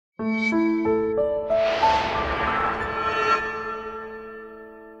Hello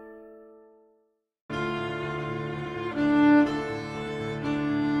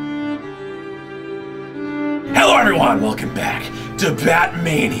everyone, welcome back to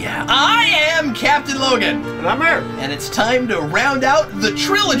Batmania. I am Captain Logan. And I'm Eric. And it's time to round out the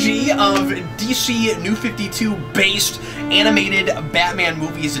trilogy of DC New 52 based animated Batman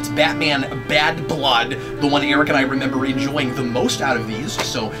movies. It's Batman Bad Blood, the one Eric and I remember enjoying the most out of these,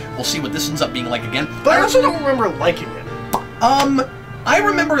 so we'll see what this ends up being like again. But I also don't remember liking it. I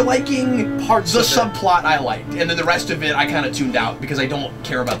remember liking parts the of subplot I liked, and then the rest of it I kind of tuned out because I don't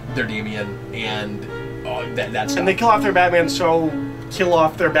care about their Damian and that's. And they kill off their Batman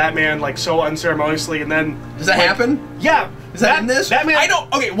like so unceremoniously, and then does that happen? Yeah. Is that in this? Batman. I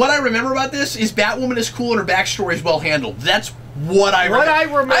don't. Okay, what I remember about this is Batwoman is cool and her backstory is well handled. That's what I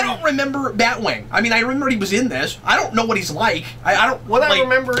remember. I don't remember Batwing. I mean, I remember he was in this. I don't know what he's like. I don't. What I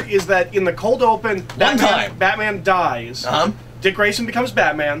remember is that in the cold open, Batman dies. Dick Grayson becomes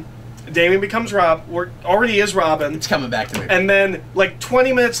Batman. Damian becomes already is Robin. It's coming back to me. And then, like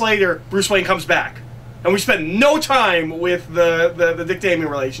 20 minutes later, Bruce Wayne comes back. And we spend no time with the Dick Damian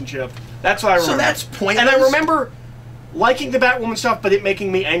relationship. That's what I remember. So that's pointless. And I remember liking the Batwoman stuff, but it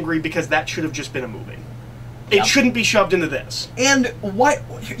making me angry because that should have just been a movie. It shouldn't be shoved into this. And why?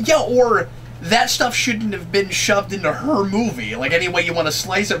 Yeah, or that stuff shouldn't have been shoved into her movie. Like, any way you want to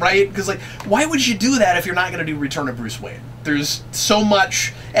slice it, right? Because, like, why would you do that if you're not going to do Return of Bruce Wayne? There's so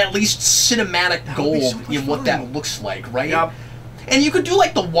much, at least cinematic gold in what that looks like, right? Yep. And you could do,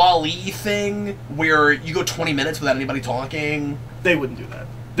 like, the Wall-E thing, where you go 20 minutes without anybody talking. They wouldn't do that.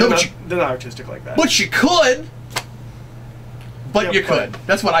 They're not artistic like that. But you could! But you could.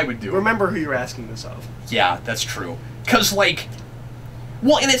 That's what I would do. Remember who you're asking this of. Yeah, that's true. Because, like...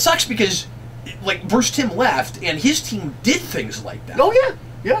 Well, and it sucks because, like, Bruce Timm left, and his team did things like that. Oh, yeah.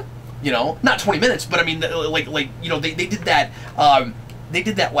 Yeah. You know? Not 20 minutes, but, I mean, like you know, they did that... they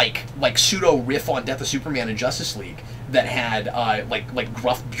did that, like pseudo riff on Death of Superman in Justice League that had, like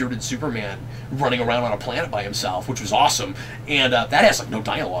gruff, bearded Superman running around on a planet by himself, which was awesome, and that has, like, no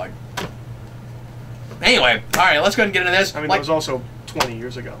dialogue. Anyway, alright, let's go ahead and get into this. I mean, that was also 20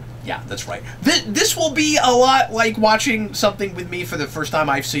 years ago. Yeah, that's right. This will be a lot like watching something with me for the first time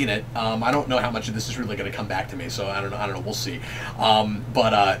I've seen it. I don't know how much of this is really going to come back to me, so I don't know. We'll see.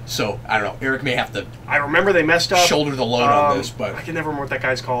 So I don't know. Eric may have to. I remember they messed up. Shoulder the load on this, but I can never remember what that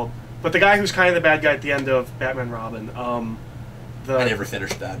guy's called. But the guy who's kind of the bad guy at the end of Batman Robin. I never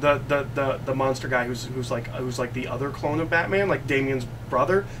finished that. The monster guy who's like the other clone of Batman, like Damian's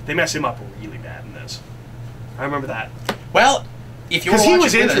brother. They mess him up really bad in this. I remember that. Well, if you want to watch it,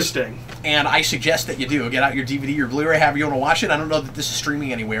 because he was interesting, and I suggest that you do get out your DVD or Blu-ray, however you want to watch it. I don't know that this is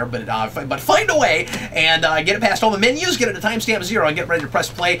streaming anywhere, but find a way and get it past all the menus, get it to timestamp 0, and get ready to press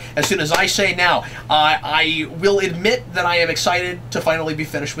play as soon as I say now. I will admit that I am excited to finally be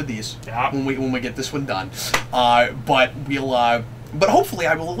finished with these when we get this one done. But hopefully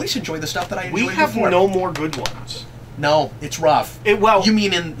I will at least enjoy the stuff that I enjoyed before. We have no more good ones. No, it's rough. Well, you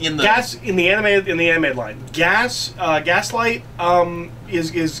mean in the animated line? Gaslight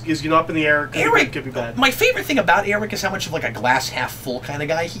is up in the air. Eric could be bad. My favorite thing about Eric is how much of like a glass half full kind of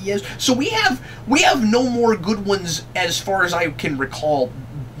guy he is. So we have no more good ones as far as I can recall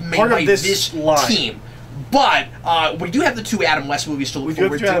made by this team. But we do have the 2 Adam West movies to look forward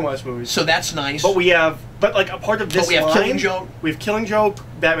to. We do have 2 Adam West movies. So that's nice. But like a part of this line. But we have Killing Joke. We have Killing Joke,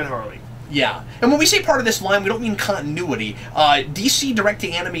 Batman Harley. Yeah, and when we say part of this line, we don't mean continuity. DC Direct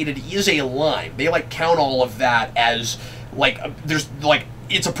to Animated is a line. They like count all of that as like there's like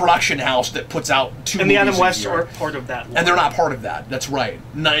it's a production house that puts out 2 movies. And the Adam West are part of that line. And they're not part of that. That's right.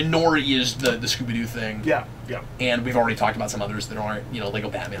 Nor is the Scooby-Doo thing. Yeah, yeah. And we've already talked about some others that aren't, you know, Lego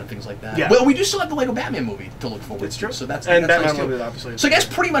Batman and things like that. Yeah. Well, we do still have the Lego Batman movie to look forward to. True. So that's Batman nice Unlimited, obviously. So I guess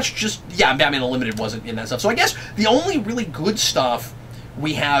pretty much just Batman Unlimited wasn't in that stuff. So I guess the only really good stuff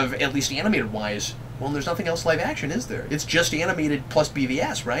we have, at least animated-wise, well, there's nothing else live action, is there? It's just animated plus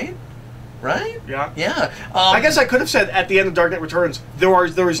BVS, right? Right? Yeah. Yeah. I guess I could have said at the end of Dark Knight Returns,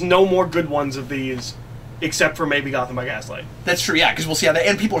 there is no more good ones of these, except for maybe Gotham by Gaslight. That's true, yeah, because we'll see how that,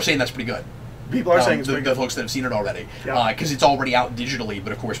 and people are saying that's pretty good. People are saying it's pretty the good. folks that have seen it already, yeah. Because it's already out digitally,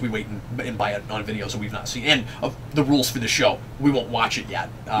 but of course we wait and buy it on video, so we've not seen. And the rules for the show, we won't watch it yet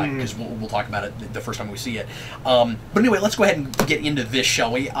because we'll talk about it the first time we see it. But anyway, let's go ahead and get into this,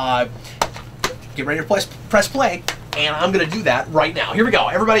 shall we? Get ready to press play, and I'm gonna do that right now. Here we go,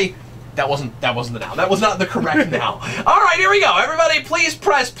 everybody. That wasn't the now. That was not the correct now. All right, here we go. Everybody, please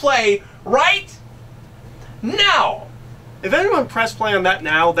press play right now. If anyone pressed play on that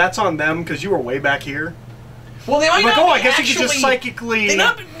now, that's on them because you were way back here. Well, they might like, not oh, be I guess actually, you could just psychically... They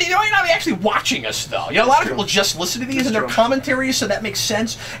might not be actually watching us, though. You know, a lot of people just listen to these in their commentaries, so that makes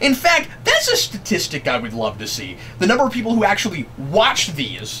sense. In fact, that's a statistic I would love to see. The number of people who actually watch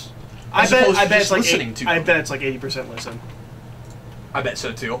these, I bet it's like 80% listen. I bet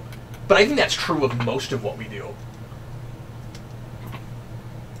so, too. But I think that's true of most of what we do.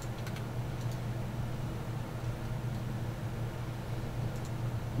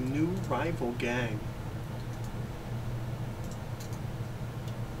 New rival gang.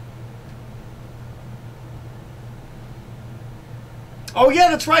 Oh yeah,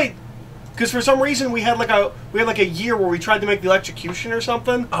 that's right. Because for some reason we had like a year where we tried to make the Electrocution or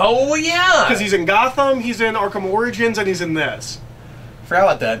something. Oh yeah. Because he's in Gotham, he's in Arkham Origins, and he's in this. Forgot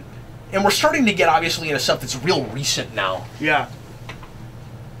about that. And we're starting to get obviously into stuff that's real recent now. Yeah.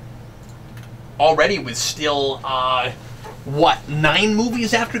 Already with still what, 9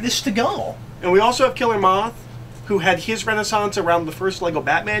 movies after this to go. And we also have Killer Moth, who had his renaissance around the first Lego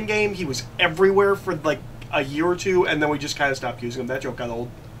Batman game. He was everywhere for like a year or two, and then we just kind of stopped using him. That joke got old.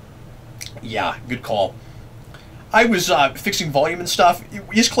 Yeah, good call. I was fixing volume and stuff.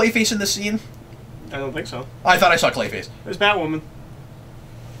 Is Clayface in this scene? I don't think so. I thought I saw Clayface. There's Batwoman.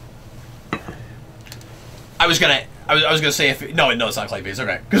 I was gonna say if no, it's not Clayface.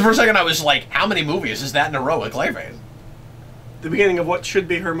 Okay, because for a second I was like, how many movies is that in a row with Clayface? The beginning of what should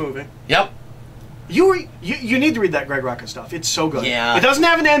be her movie. Yep. You need to read that Greg Rucka stuff. It's so good. Yeah. It doesn't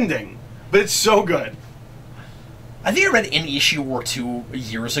have an ending, but it's so good. I think I read an issue or 2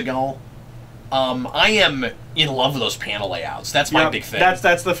 years ago. I am in love with those panel layouts. That's my big thing.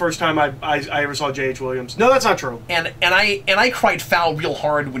 That's the first time I ever saw J.H. Williams. No, that's not true. And I cried foul real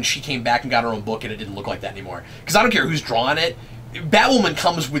hard when she came back and got her own book, and it didn't look like that anymore. Because I don't care who's drawing it. Batwoman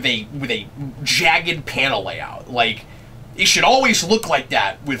comes with a jagged panel layout. Like, it should always look like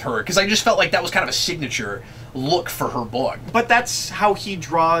that with her. Because I just felt like that was kind of a signature look for her book. But that's how he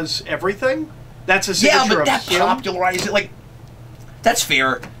draws everything. That's a signature of him. Yeah, but that popularized it. Like, that's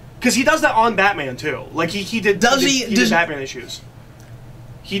fair. Because he does that on Batman too. Like he did. He did Batman issues.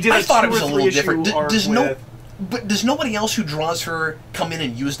 He did. I thought it was a little different. Does nobody else who draws her come in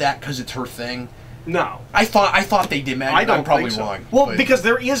and use that because it's her thing? No. I thought they did. Man, I'm probably wrong. Well, because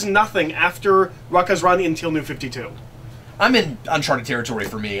there is nothing after Rucka's run until New 52. I'm in uncharted territory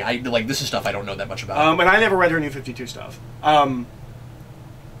for me. This is stuff I don't know that much about. And I never read her New 52 stuff.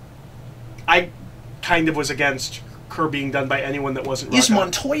 I kind of was against her being done by anyone that wasn't Rucka. Is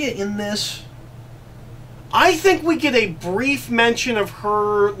Montoya in this? I think we get a brief mention of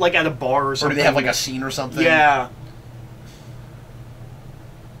her, like, at a bar or something. Or do they have, like, a scene or something? Yeah.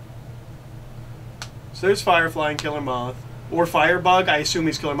 So there's Firefly and Killer Moth. Or Firebug. I assume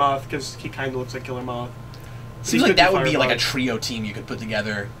he's Killer Moth, because he kind of looks like Killer Moth. Seems like that would be, like, a trio team you could put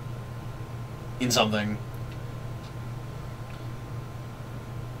together in something.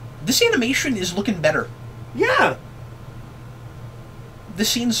 This animation is looking better. Yeah. This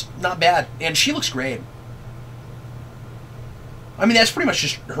scene's not bad, and she looks great. I mean, that's pretty much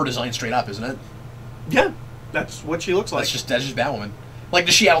just her design straight up, isn't it? Yeah, that's what she looks like. That's just Batwoman. Like,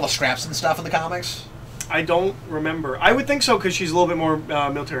 does she have all the scraps and stuff in the comics? I don't remember. I would think so, because she's a little bit more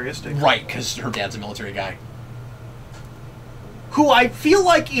militaristic. Right, because her dad's a military guy. Who I feel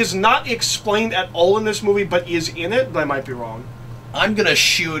like is not explained at all in this movie, but is in it, but I might be wrong. I'm gonna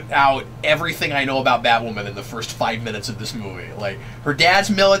shoot out everything I know about Batwoman in the first 5 minutes of this movie. Like, her dad's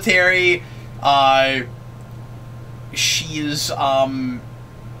military, she's a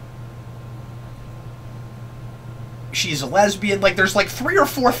lesbian. Like, there's like 3 or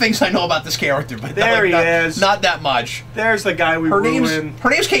 4 things I know about this character, but there he is. Not that much. There's the guy we ruined. Her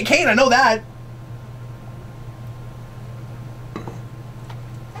name's Kate Kane, I know that.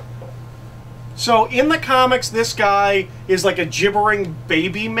 So, in the comics, this guy is like a gibbering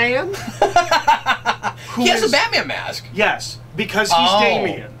baby man. He has a Batman mask. Yes, because he's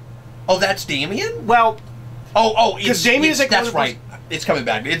Damian. Oh, that's Damian? Well... because Damian is like... That's right. It's coming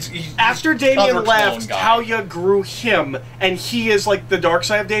back. After Damian left, Talia grew him, and he is like the dark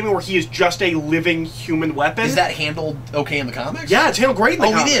side of Damian, where he is just a living human weapon. Is that handled okay in the comics? Yeah, it's handled great in the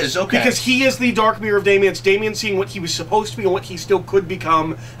comics. Oh, it is? Okay. Because he is the dark mirror of Damian. It's Damian seeing what he was supposed to be and what he still could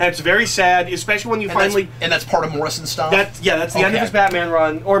become, and it's very sad, especially when you finally... And that's part of Morrison's stuff? That's the end of his Batman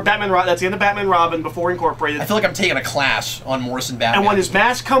run, or that's the end of Batman Robin before Incorporated. I feel like I'm taking a class on Morrison Batman. And when his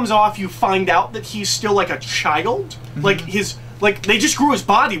mask comes off, you find out that he's still like a child. Mm-hmm. Like, they just grew his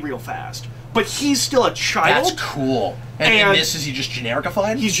body real fast, but he's still a child. That's cool. And in this, is he just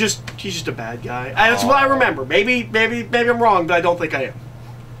genericified? He's just a bad guy. That's what I remember. Maybe I'm wrong, but I don't think I am.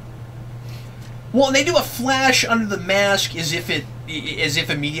 Well, and they do a flash under the mask as if it as if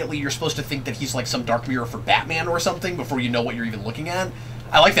immediately you're supposed to think that he's like some dark mirror for Batman or something before you know what you're even looking at.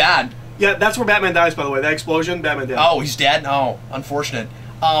 I like that. Yeah, that's where Batman dies, by the way. That explosion, Batman dead. Oh, he's dead? Oh, unfortunate.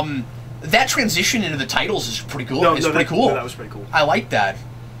 That transition into the titles is pretty cool. No, it's pretty cool. No, that was pretty cool. I like that.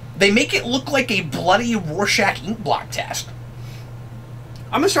 They make it look like a bloody Rorschach ink block test.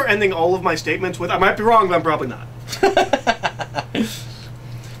 I'm going to start ending all of my statements with, I might be wrong, but I'm probably not.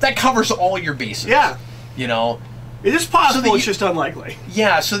 That covers all your bases. Yeah. You know? It is possible, it's just unlikely.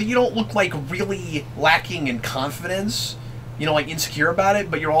 Yeah, so that you don't look like really lacking in confidence, you know, like insecure about it,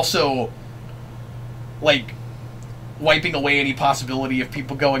 but you're also, like, wiping away any possibility of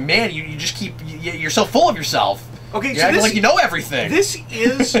people going, man, you just keep, you're so full of yourself. Okay, so this, like you know everything. This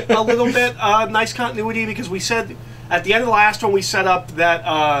is a little bit nice continuity because we said, at the end of the last one, we set up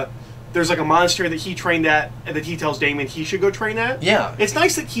that there's like a monastery that he trained at and that he tells Damien he should go train at. Yeah. It's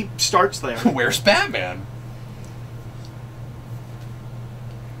nice that he starts there. Where's Batman?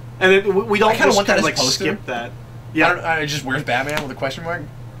 And then we don't just kind of like skip that. Yeah. I just where's Batman with a question mark?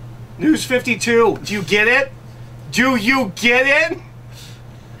 News 52. Do you get it? Do you get it?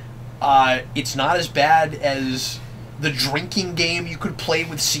 It's not as bad as the drinking game you could play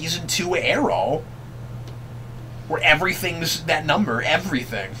with Season 2 Arrow, where everything's that number,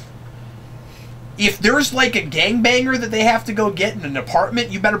 everything. If there's like a gangbanger that they have to go get in an apartment,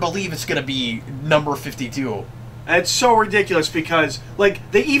 you better believe it's going to be number 52. And it's so ridiculous because,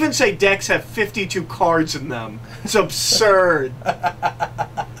 like, they even say decks have 52 cards in them. It's absurd.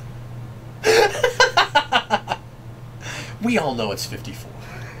 We all know it's 54.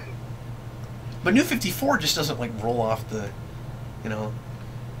 But New 54 just doesn't, like, roll off the, you know...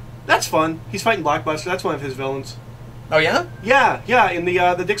 That's fun. He's fighting Blockbuster. That's one of his villains. Oh, yeah? Yeah, in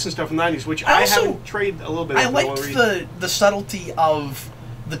the Dixon stuff from the 90s, which I haven't traded a little bit. I liked the subtlety of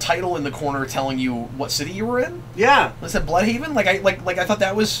the title in the corner telling you what city you were in. Yeah. Was that Bloodhaven? I thought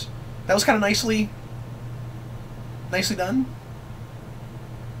that was kind of nicely done.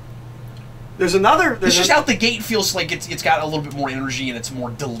 There's another. It's just out the gate feels like it's got a little bit more energy and it's more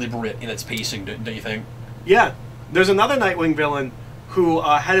deliberate in its pacing. Don't you think? Yeah. There's another Nightwing villain who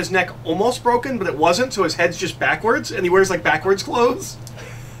had his neck almost broken, but it wasn't, so his head's just backwards, and he wears like backwards clothes.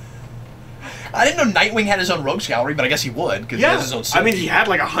 I didn't know Nightwing had his own rogues gallery, but I guess he would because he has his own series. I mean, he had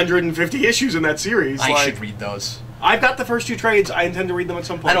like 150 issues in that series. I should read those. I've got the first 2 trades. I intend to read them at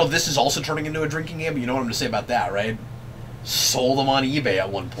some point. I know this is also turning into a drinking game, but you know what I'm going to say about that, right? Sold them on eBay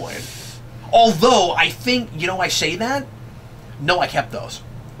at one point. Although, I think, I say that. No, I kept those.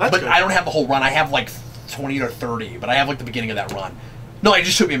 But good. I don't have the whole run. I have like 20 or 30, but I have like the beginning of that run. No, it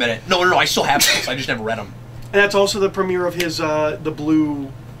just took me a minute. No, I still have those. I just never read them. And that's also the premiere of his, the blue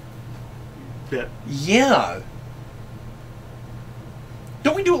bit. Yeah.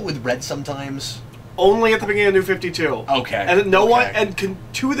 Don't we do it with red sometimes? Only at the beginning of New 52. Okay. And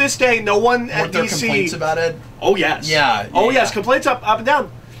to this day, no one at there DC... complaints about it? Oh, yes. Yeah. Yes, complaints up and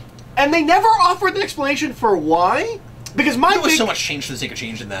down. And they never offered an explanation for why. Because there was so much change for the sake of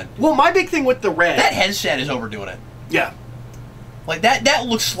change in that. Well, my big thing with the red... That headset is overdoing it. Yeah. Like, that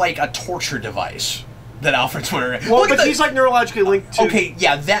looks like a torture device that Alfred's wearing. Well, but he's, like, neurologically linked to... Okay,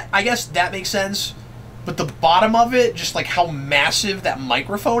 yeah, I guess that makes sense. But the bottom of it, just, like, how massive that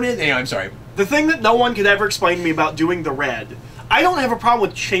microphone is... Anyway, I'm sorry. The thing that no one could ever explain to me about doing the red... I don't have a problem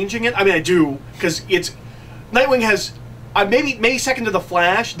with changing it. I mean, I do, because it's... Nightwing has... maybe second to the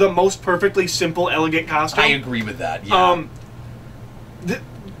Flash, the most perfectly simple, elegant costume. I agree with that, yeah.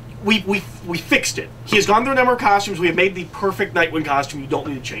 We fixed it. He has gone through a number of costumes. We have made the perfect Nightwing costume. You don't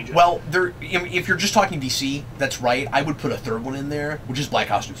need to change it. Well, if you're just talking DC, that's right. I would put a third one in there, which is Black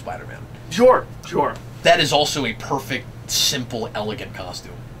Costume Spider-Man. Sure. That is also a perfect, simple, elegant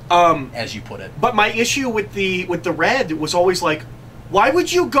costume, as you put it. But my issue with the red was always like, why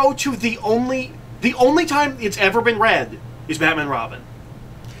would you go to the only time it's ever been red is Batman Robin?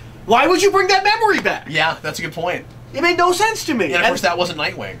 Why would you bring that memory back? Yeah, that's a good point. It made no sense to me. And of course, that wasn't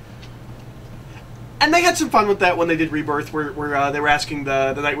Nightwing. And they had some fun with that when they did Rebirth, where they were asking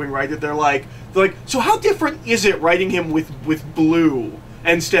the Nightwing writer. They're like, so how different is it writing him with blue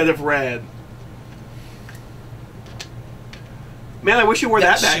instead of red? Man, I wish you wore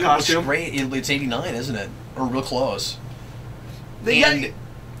that costume. Looks great. It's 89, isn't it? Or real close.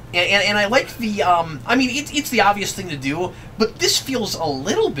 And I like the, I mean, it's the obvious thing to do, but this feels a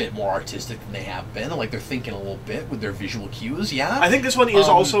little bit more artistic than they have been. Like, they're thinking a little bit with their visual cues, yeah? I think this one is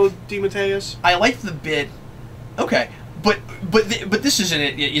also DeMatteis. I like the bit, okay, but this is a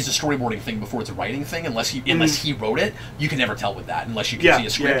storyboarding thing before it's a writing thing, unless he wrote it. You can never tell with that, unless you can see a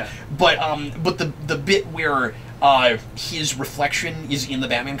script. Yeah. But the bit where his reflection is in the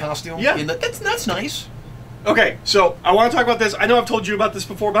Batman costume, that's nice. Okay, so I want to talk about this. I know I've told you about this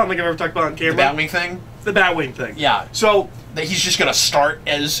before, but I don't think I've ever talked about it on camera. The Batwing thing? The Batwing thing. Yeah. So that he's just going to start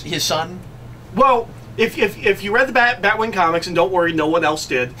as his son? Well, if you read the Batwing comics, and don't worry, no one else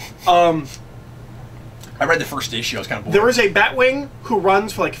did. I read the first issue. I was kind of bored. There is a Batwing who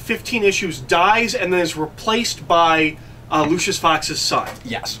runs for like 15 issues, dies, and then is replaced by Lucius Fox's son.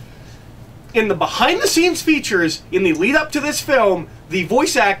 Yes. In the behind-the-scenes features, in the lead-up to this film, the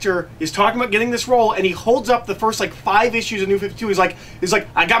voice actor is talking about getting this role, and he holds up the first like 5 issues of New 52. He's like,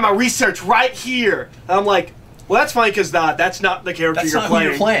 I got my research right here. And I'm like, well, that's funny because that's not the character that's you're not playing. Who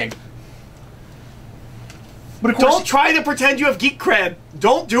you're playing. But of course, don't try to pretend you have geek cred.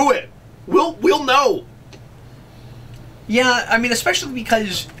 Don't do it. We'll know. Yeah, I mean, especially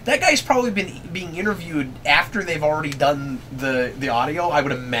because that guy's probably been being interviewed after they've already done the audio. I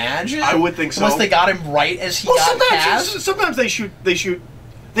would imagine. I would think so. Unless they got him right as he got cast. Sometimes they shoot.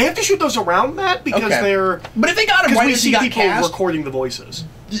 They have to shoot those around that because they're. But if they got him right as he got cast, people recording the voices.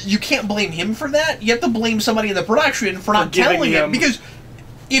 You can't blame him for that. You have to blame somebody in the production for not telling him, because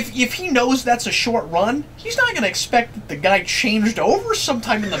if he knows that's a short run, he's not going to expect that the guy changed over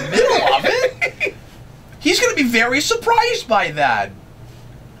sometime in the middle of it. He's going to be very surprised by that.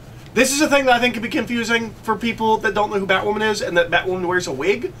 This is a thing that I think can be confusing for people that don't know who Batwoman is, and that Batwoman wears a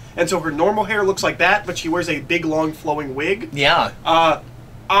wig, and so her normal hair looks like that, but she wears a big, long, flowing wig. Yeah.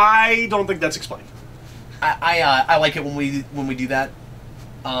 I don't think that's explained. I like it when we do that.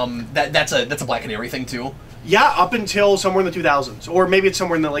 That's a Black Canary thing too. Yeah, up until somewhere in the 2000s, or maybe it's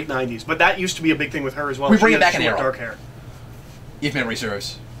somewhere in the late 90s. But that used to be a big thing with her as well. We bring it back in Arrow. Dark hair. If memory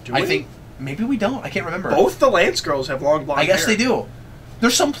serves. Do we? I think maybe we don't. I can't remember. Both the Lance girls have long blonde hair. I guess they do.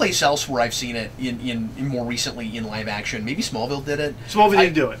 There's someplace else where I've seen it in more recently in live action. Maybe Smallville did it. Smallville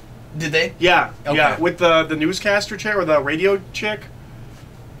did do it. Did they? Yeah. Okay. Yeah. With the newscaster chick or the radio chick,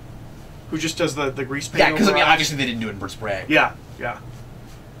 who just does the grease paint. Yeah, because I mean, obviously they didn't do it in Bird Spray. Yeah. Yeah.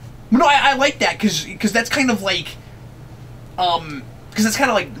 No, I like that because that's kind of like, because it's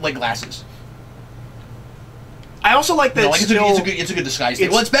kind of like glasses. I also like that. Like it's a good disguise thing.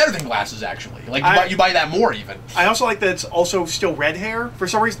 Well, it's better than glasses actually. Like you buy that more even. I also like that it's also still red hair. For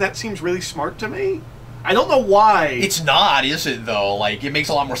some reason, that seems really smart to me. I don't know why. It's not, is it though? Like it makes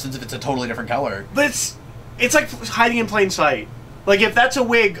a lot more sense if it's a totally different color. But it's like hiding in plain sight. Like if that's a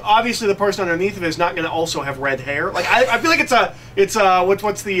wig, obviously the person underneath of it is not going to also have red hair. Like I feel like it's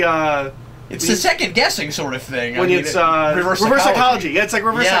what's the it's a second guessing sort of thing. When it's reverse psychology. Yeah, it's like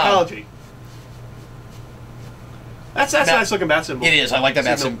reverse psychology. That's a nice looking bat symbol. It is. I like that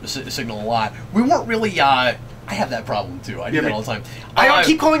bat signal a lot. We weren't really. I have that problem too. I do that all the time. I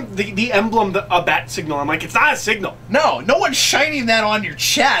keep calling the emblem a bat signal. I'm like, it's not a signal. No one's shining that on your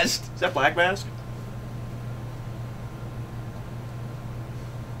chest. Is that Black Mask?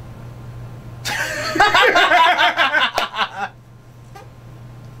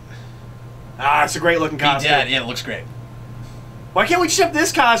 It's a great looking costume. Yeah, it looks great. Why can't we just have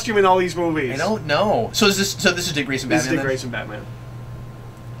this costume in all these movies? I don't know. So this is Dick Grayson Batman. This is Dick Grayson Batman.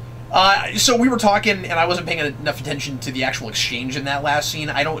 So we were talking, and I wasn't paying enough attention to the actual exchange in that last scene.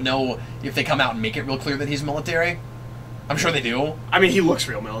 I don't know if they come out and make it real clear that he's military. I'm sure they do. I mean, he looks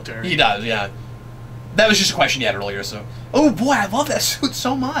real military. He does, yeah. That was just a question you had earlier, so... Oh, boy, I love that suit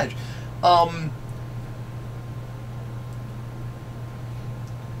so much.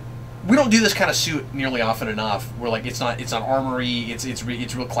 We don't do this kind of suit nearly often enough. Where like it's not armory. It's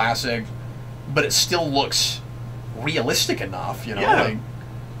real classic, but it still looks realistic enough. You know. Yeah. Like,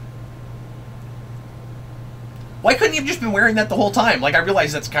 why couldn't you have just been wearing that the whole time? Like I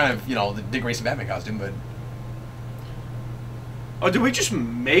realize that's kind of the Dick Grayson Batman costume, but. Oh, did we just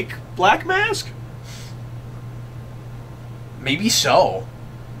make Black Mask? Maybe so.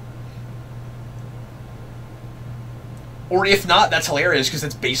 Or if not, that's hilarious because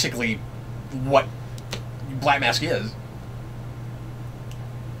that's basically what Black Mask is.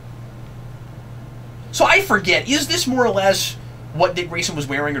 So I forget, is this more or less what Dick Grayson was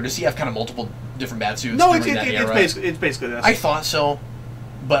wearing, or does he have kind of multiple different bat suits? No, during that era? it's basically this. I thought so,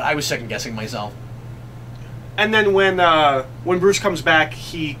 but I was second guessing myself. And then when Bruce comes back,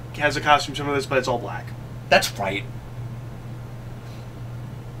 he has a costume similar to this, but it's all black. That's right.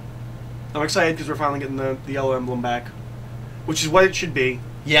 I'm excited because we're finally getting the yellow emblem back, which is what it should be.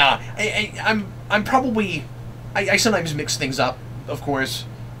 Yeah, I'm probably I sometimes mix things up, of course,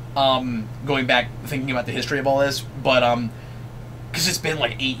 going back thinking about the history of all this, but because it's been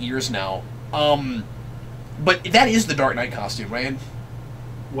like 8 years now. But that is the Dark Knight costume, right?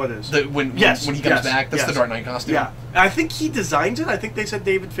 What is? When he comes back, that's the Dark Knight costume. Yeah, I think he designs it. I think they said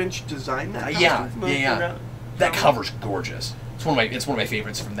David Finch designed that. Yeah. That cover's gorgeous. It's one of my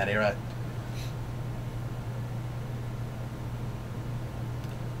favorites from that era.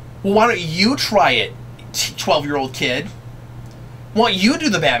 Well, why don't you try it, 12-year-old kid? Why don't you do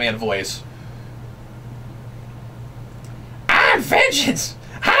the Batman voice? I'm vengeance.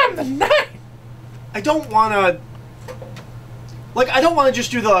 I'm the night. I don't want to... Like, I don't want to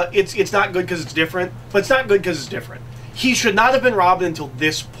just do the, it's not good because it's different, but it's not good because it's different. He should not have been Robin until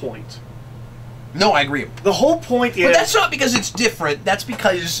this point. No, I agree. The whole point is... But that's not because it's different. That's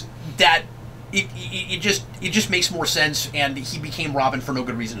because that it just makes more sense, and he became Robin for no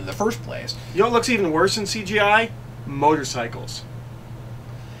good reason in the first place. You know what looks even worse in CGI? Motorcycles.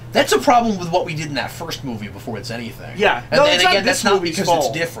 That's a problem with what we did in that first movie before it's anything. Yeah. And, No, and it's not again, this that's not movie's because fault.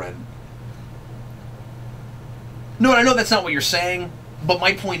 it's different. No, I know that's not what you're saying, but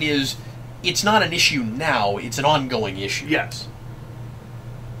my point is, it's not an issue now, it's an ongoing issue. Yes.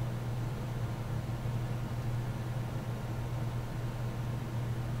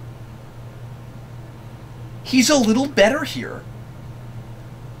 He's a little better here.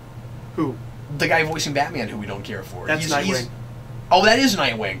 Who? The guy voicing Batman who we don't care for. That's Nightwing. Oh, that is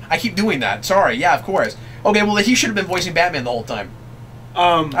Nightwing. I keep doing that. Sorry. Yeah, of course. Okay, well, he should have been voicing Batman the whole time.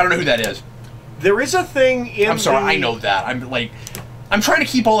 I don't know who that is. There is a thing in I'm sorry, I know that. I'm trying to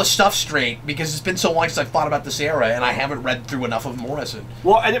keep all this stuff straight because it's been so long since I've thought about this era, and I haven't read through enough of Morrison.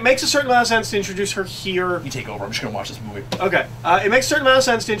 Well, and it makes a certain amount of sense to introduce her here. You take over. I'm just going to watch this movie. Okay. It makes a certain amount of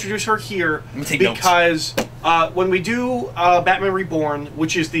sense to introduce her here because when we do Batman Reborn,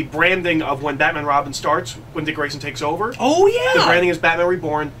 which is the branding of when Batman Robin starts, when Dick Grayson takes over. Oh, yeah! The branding is Batman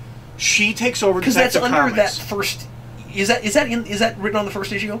Reborn. She takes over because that's under Comics. that first... Is that written on the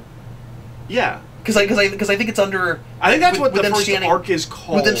first issue? Yeah. Because I think it's under... I think that's what the first arc is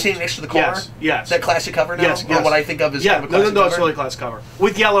called. With them standing next to the car? Yes, yes. That classic cover now? Yes, yes. Or what I think of as kind of a classic no, cover? it's really a classic cover.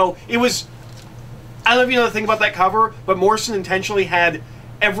 With yellow, it was... I don't know if you know the thing about that cover, but Morrison intentionally had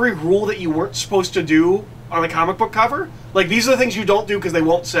every rule that you weren't supposed to do on a comic book cover. Like, these are the things you don't do because they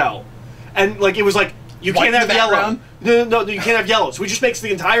won't sell. And, like, it was like, you White can't in the have yellow. background? No, you can't have yellow. So he just makes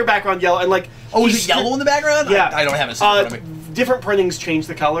the entire background yellow, and, like... Oh, is it yellow in the background? Yeah. I don't have it in front of me. Different printings change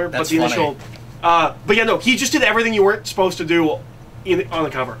the color, That's but the funny. initial... but yeah, no, he just did everything you weren't supposed to do on the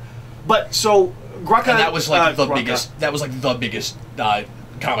cover. But, so, Grucka... And that was like the Grucka. biggest... That was like the biggest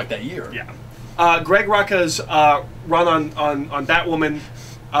comic that year. Yeah. Greg Rucka's run on Batwoman,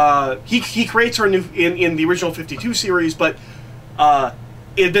 he creates her in the original 52 series, but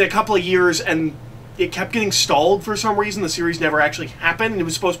it had been a couple of years, and it kept getting stalled for some reason. The series never actually happened. It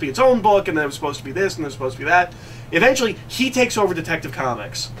was supposed to be its own book, and then it was supposed to be this, and then it was supposed to be that. Eventually, he takes over Detective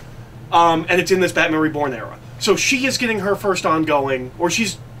Comics, and it's in this Batman Reborn era. So she is getting her first ongoing, or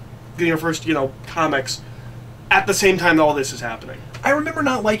she's getting her first, comics at the same time that all this is happening. I remember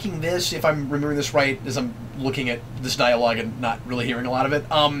not liking this, if I'm remembering this right, as I'm looking at this dialogue and not really hearing a lot of it.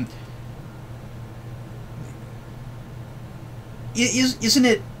 Isn't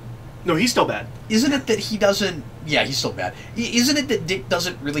it... No, he's still bad. Isn't it that he doesn't... Yeah, he's still bad. Isn't it that Dick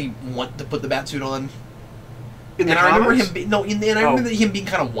doesn't really want to put the Batsuit on? In the I remember comics? him... I remember him being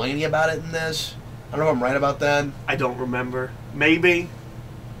kind of whiny about it in this. I don't know if I'm right about that. I don't remember. Maybe.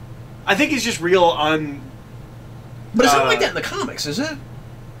 I think he's just real on... But it's not like that in the comics, is it?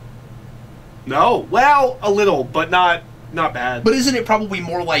 No. Well, a little, but not bad. But isn't it probably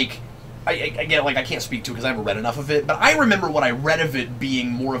more like... Again, I can't speak to it because I haven't read enough of it, but I remember what I read of it being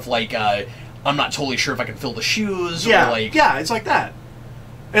more of like, I'm not totally sure if I can fill the shoes, yeah, or like... Yeah, it's like that.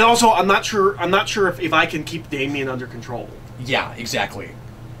 And also, I'm not sure if I can keep Damien under control. Yeah, exactly.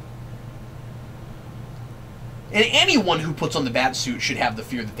 And anyone who puts on the Batsuit should have the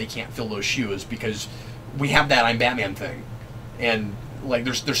fear that they can't fill those shoes, because we have that I'm Batman thing. And, like,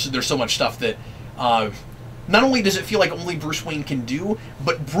 there's so much stuff that... not only does it feel like only Bruce Wayne can do,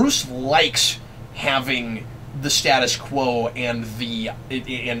 but Bruce likes having the status quo and the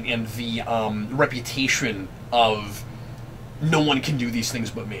reputation of no one can do these things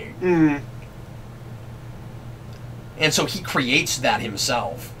but me. Mm. And so he creates that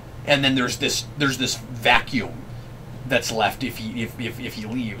himself, and then there's this vacuum that's left if he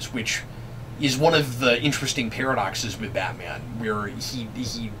leaves, which is one of the interesting paradoxes with Batman, where he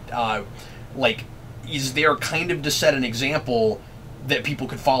is there kind of to set an example that people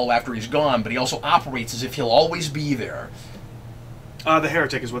could follow after he's gone, but he also operates as if he'll always be there. The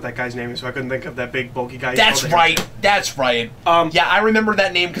Heretic is what that guy's name is, so I couldn't think of that big, bulky guy. That's right. That's right. Yeah, I remember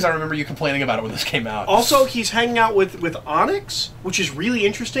that name because I remember you complaining about it when this came out. Also, he's hanging out with Onyx, which is really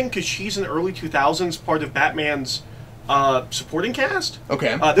interesting because she's an early 2000s part of Batman's supporting cast.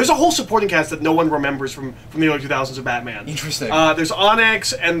 Okay. There's a whole supporting cast that no one remembers from the early 2000s of Batman. Interesting. There's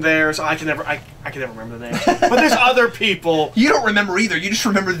Onyx, and there's I can never remember the name, but there's other people. You don't remember either. You just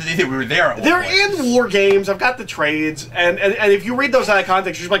remember that they were there. They're in War Games. I've got the trades, and if you read those out of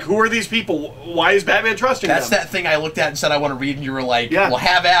context, you're just like, who are these people? Why is Batman trusting them? That's that thing I looked at and said I want to read, and you were like, yeah. well,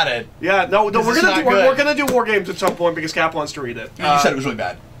 have at it. Yeah, no, we're gonna do War Games at some point because Cap wants to read it. You said it was really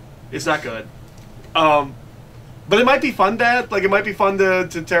bad. It's not good. But it might be fun, Dad. Like, it might be fun to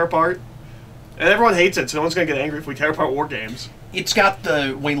tear apart. And everyone hates it, so no one's going to get angry if we tear apart War Games. It's got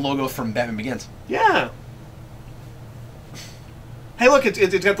the Wayne logo from Batman Begins. Yeah. Hey, look, it's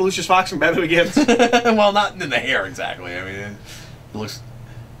got the Lucius Fox from Batman Begins. Well, not in the hair, exactly. I mean, it looks...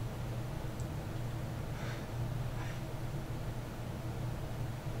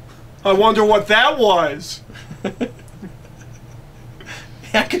 I wonder what that was.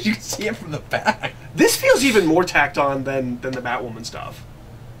 Yeah, because you can see it from the back. This feels even more tacked on than the Batwoman stuff.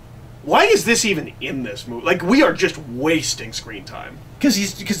 Why is this even in this movie? Like, we are just wasting screen time.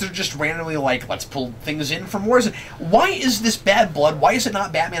 Because they're just randomly like, let's pull things in from wars. Why is this Bad Blood? Why is it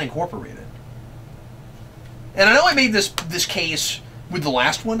not Batman Incorporated? And I know I made this case with the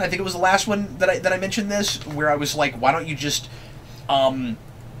last one. I think it was the last one that I mentioned this, where I was like, why don't you just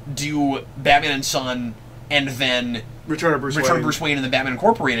do Batman and Son and then Return of Bruce Wayne and then Batman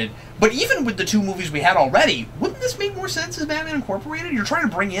Incorporated. But even with the two movies we had already, wouldn't this make more sense as Batman Incorporated? You're trying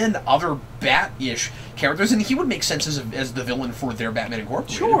to bring in other Bat-ish characters, and he would make sense as the villain for their Batman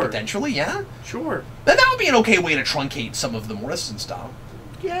Incorporated, sure. Potentially, yeah? Sure. That would be an okay way to truncate some of the Morrison stuff.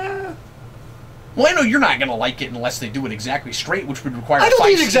 Yeah. Well, I know you're not going to like it unless they do it exactly straight, which would require I don't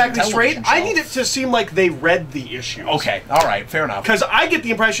need it five-season exactly straight. television show. I need it to seem like they read the issues. Okay, all right, fair enough. Because I get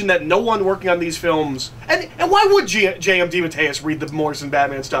the impression that no one working on these films... And why would J.M. DeMatteis read the Morrison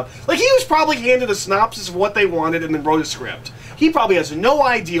Batman stuff? Like, he was probably handed a synopsis of what they wanted and then wrote a script. He probably has no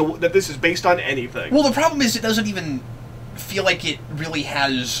idea that this is based on anything. Well, the problem is it doesn't even feel like it really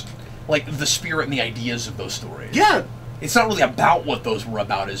has, like, the spirit and the ideas of those stories. Yeah. It's not really about what those were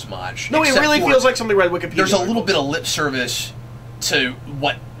about as much. No, it really feels like somebody read Wikipedia. There's a little bit of lip service to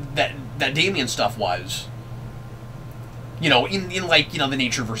what that Damien stuff was. You know, in like, you know, the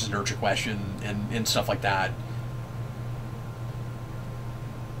nature versus nurture question and stuff like that.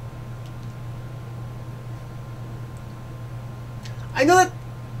 I know that...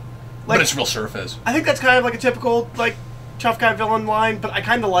 Like, but it's real surface. I think that's kind of like a typical, like, tough guy villain line, but I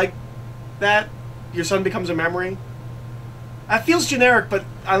kind of like that. Your son becomes a memory. That feels generic, but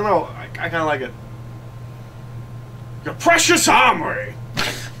I don't know. I kind of like it. Your precious armory.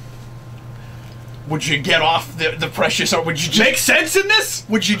 Would you get off the precious armory? Would you just make sense in this?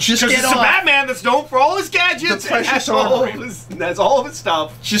 Would you just get off? It's a Batman that's known for all his gadgets. The precious armory. That's all of his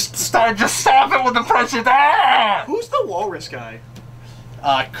stuff. Just stop it with the precious. Ah! Who's the walrus guy?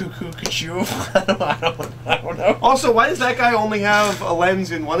 Cuckoo Kachu. I don't know. Also, why does that guy only have a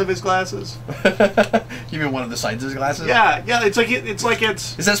lens in one of his glasses? You mean one of the sides of his glasses? Yeah. It's like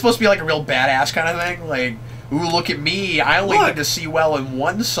it's. Is that supposed to be like a real badass kind of thing? Like, ooh, look at me! I only need to see well in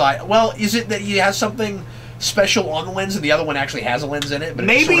one side. Well, is it that he has something special on the lens and the other one actually has a lens in it? But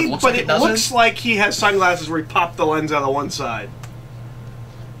maybe, it sort of looks but like it doesn't? looks like he has sunglasses where he popped the lens out of one side.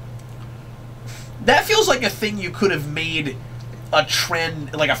 That feels like a thing you could have made a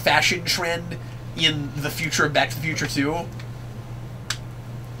trend, like a fashion trend, in the future of Back to the Future 2.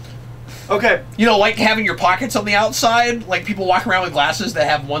 Okay. You know, like having your pockets on the outside, like people walk around with glasses that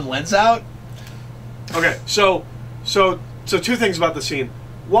have one lens out. Okay, so two things about the scene.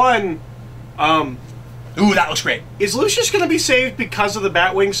 One, ooh, that looks great. Is Lucius going to be saved because of the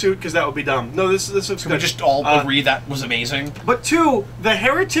Batwing suit? Because that would be dumb. No, this looks good. Can we just all agree that was amazing? But two, the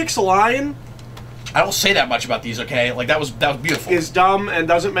Heretics line... I don't say that much about these, okay? Like, that was beautiful. Is dumb and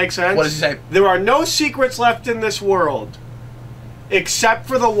doesn't make sense. What does he say? There are no secrets left in this world, except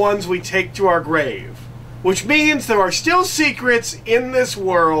for the ones we take to our grave. Which means there are still secrets in this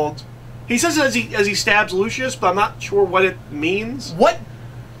world. He says it as he stabs Lucius, but I'm not sure what it means. What?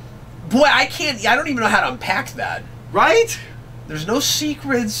 Boy, I don't even know how to unpack that. Right? There's no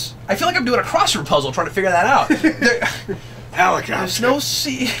secrets. I feel like I'm doing a crossword puzzle trying to figure that out. Helicopter.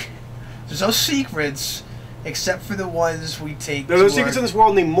 There's no secrets, except for the ones we take. There are no secrets in this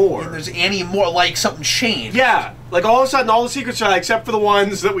world anymore. There's any more, like something changed. Yeah, like all of a sudden, all the secrets are except for the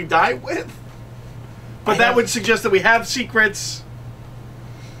ones that we die with. But that would suggest that we have secrets.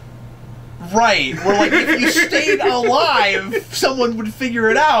 Right. Well, like if you stayed alive, someone would figure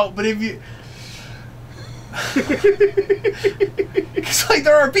it out. But if you, it's like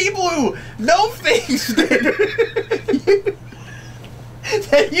there are people who know things that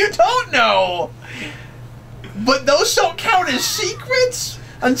you don't know. But those don't count as secrets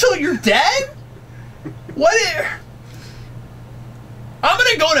until you're dead? What I'm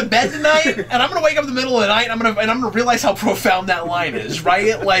gonna go to bed tonight, and I'm gonna wake up in the middle of the night, and I'm gonna realize how profound that line is,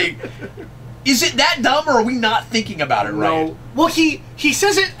 right? Like, is it that dumb, or are we not thinking about it right? No. Well, he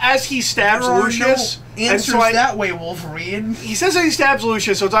says it as he stabs Lucius. No answers that way, Wolverine. He says that he stabs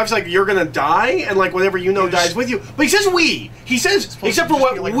Lucius, so it's obviously like you're gonna die, and like whatever you know dies with you. But he says we. He says except for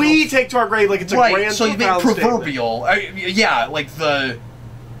what like we take to our grave, like it's right, a grand. So you make proverbial, yeah, like the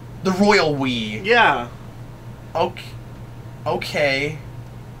royal we. Yeah. Okay. Okay.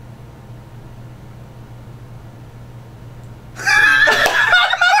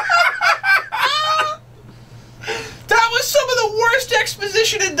 That was some of the worst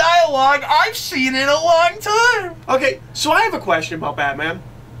exposition and dialogue I've seen in a long time. Okay, so I have a question about Batman.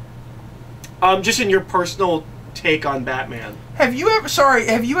 Just in your personal take on Batman. Have you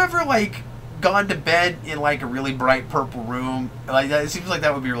ever like gone to bed in like a really bright purple room? Like that, it seems like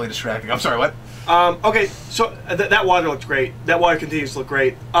that would be really distracting. I'm sorry, what? Okay, so that water looks great. That water continues to look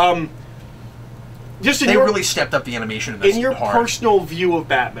great. Just in they really stepped up the animation in this. In your personal view of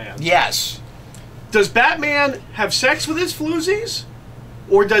Batman. Yes. Does Batman have sex with his floozies?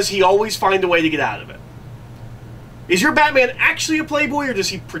 Or does he always find a way to get out of it? Is your Batman actually a playboy, or does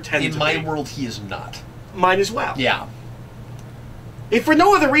he pretend to be? In my world, he is not. Mine as well. Yeah. If for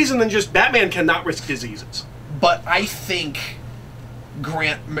no other reason than just Batman cannot risk diseases. But I think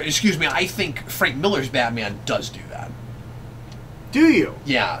I think Frank Miller's Batman does do that. Do you?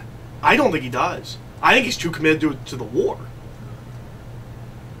 Yeah. I don't think he does. I think he's too committed to the war.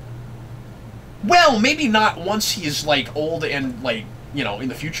 Well, maybe not once he's like old and like, you know, in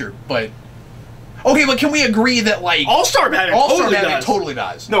the future, but okay, but can we agree that like All-Star Batman totally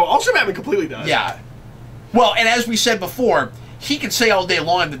does. No, All-Star Batman completely does. Yeah. Well, and as we said before, he can say all day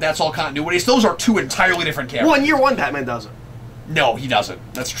long that that's all continuity. Those are two entirely different characters. Well, in year one, Batman doesn't. No, he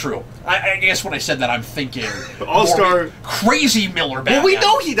doesn't. That's true. I guess when I said that, I'm thinking All-Star crazy Miller Batman. Well, we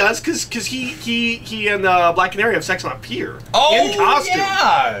know he does because he and Black Canary have sex on a pier in costume.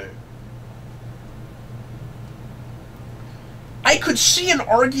 Yeah. I could see an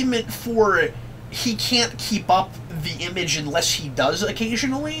argument for he can't keep up the image unless he does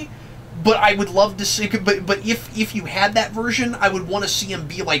occasionally. But I would love to see. But if you had that version, I would want to see him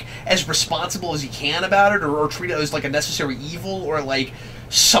be like as responsible as he can about it, or treat it as like a necessary evil, or like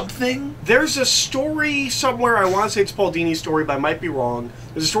something. There's a story somewhere. I want to say it's Paul Dini's story, but I might be wrong.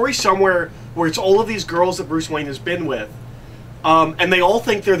 There's a story somewhere where it's all of these girls that Bruce Wayne has been with, and they all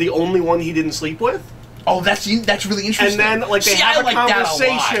think they're the only one he didn't sleep with. Oh, that's really interesting. And then, like, they have a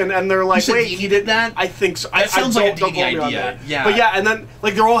conversation, and they're like, "Wait, he did that?" I think so. That sounds like a Dini idea. Yeah, but yeah, and then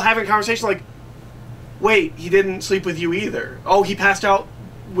like they're all having a conversation, like, "Wait, he didn't sleep with you either. Oh, he passed out.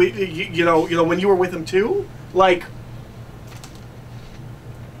 You know, when you were with him too. Like,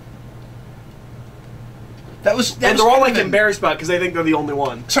 that was and they're all like embarrassed about it because they think they're the only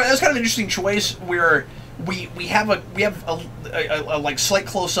one. Sorry, that was kind of an interesting choice where we have a like slight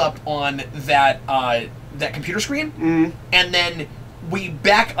close up on that that computer screen, and then we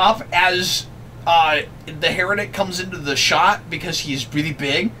back up as the heretic comes into the shot because he's really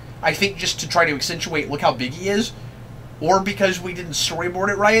big. I think just to try to accentuate, look how big he is, or because we didn't storyboard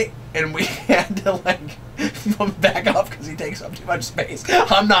it right and we had to like back up because he takes up too much space.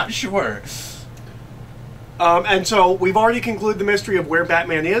 I'm not sure. And so we've already concluded the mystery of where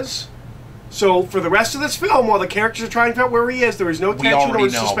Batman is. So for the rest of this film, while the characters are trying to figure out where he is, there is no tension or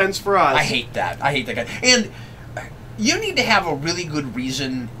suspense for us. I hate that. I hate that guy. And you need to have a really good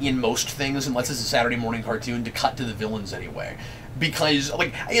reason in most things, unless it's a Saturday morning cartoon, to cut to the villains anyway. Because,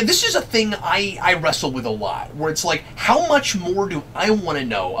 like, this is a thing I wrestle with a lot, where it's like, how much more do I want to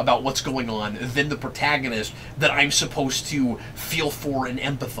know about what's going on than the protagonist that I'm supposed to feel for and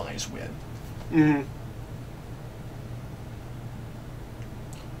empathize with? Mm-hmm.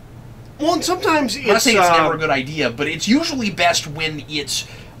 Well, and sometimes it's... I'm not saying it's never a good idea, but it's usually best when it's...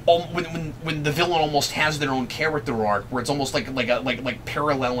 when the villain almost has their own character arc, where it's almost like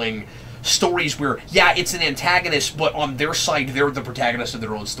paralleling stories where, yeah, it's an antagonist, but on their side, they're the protagonist of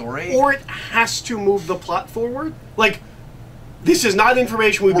their own story. Or it has to move the plot forward. Like, this is not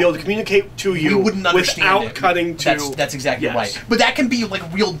information we'd be able to communicate to you without cutting to... That's exactly right. But that can be, like,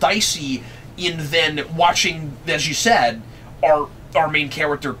 real dicey in then watching, as you said, our main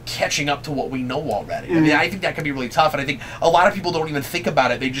character catching up to what we know already. I mean, I think that can be really tough, and I think a lot of people don't even think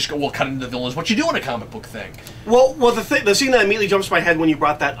about it. They just go, well, cut into the villains. What you do in a comic book thing? Well, the scene that immediately jumps to my head when you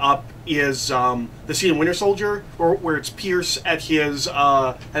brought that up is the scene in Winter Soldier, where it's Pierce at his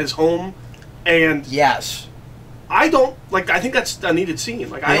home, and... Yes. I think that's a needed scene.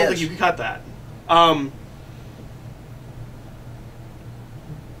 Like, I don't think you can cut that.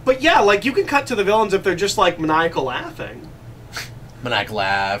 But yeah, like, you can cut to the villains if they're just, like, maniacal laughing. Maniacal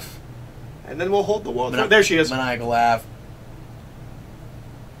laugh. And then we'll hold the wall. There she is. Maniacal laugh.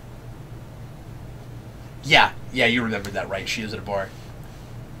 Yeah, you remembered that right. She is at a bar.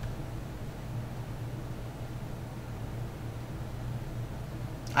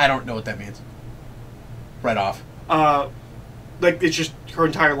 I don't know what that means. Right off. Like, it's just her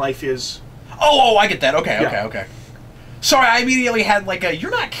entire life is... Oh, I get that. Okay, Yeah. okay. Sorry, I immediately had, like, a...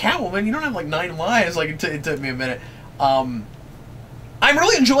 You're not Catwoman. You don't have, like, 9 lives. Like, it took me a minute. I'm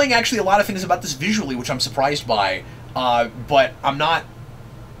really enjoying, actually, a lot of things about this visually, which I'm surprised by. But I'm not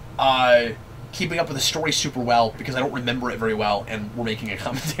keeping up with the story super well because I don't remember it very well, and we're making a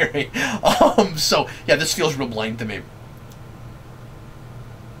commentary. So, yeah, this feels real blind to me.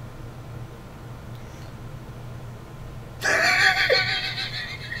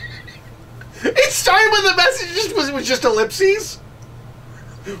 It started with the message was just ellipses.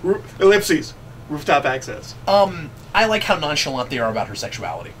 Ellipses. Rooftop access. I like how nonchalant they are about her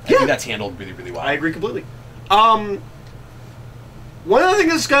sexuality. I think that's handled really, really well. I agree completely. One other thing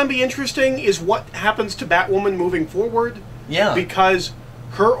that's going to be interesting is what happens to Batwoman moving forward. Yeah. Because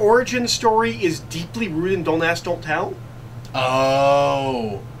her origin story is deeply rooted in Don't Ask, Don't Tell.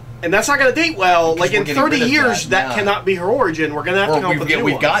 Oh. And that's not going to date well. Because like, in 30 years, that yeah. cannot be her origin. We're going to have to come up with a new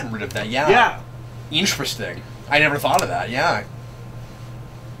We've one. gotten rid of that, yeah. Yeah. Interesting. I never thought of that, yeah.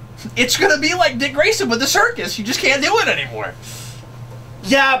 It's going to be like Dick Grayson with the circus. You just can't do it anymore.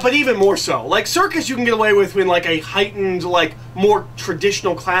 Yeah, but even more so. Like, circus you can get away with in, like, a heightened, like, more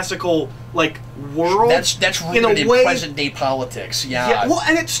traditional, classical, like, world. That's rooted in present-day politics, yeah. Yeah, well,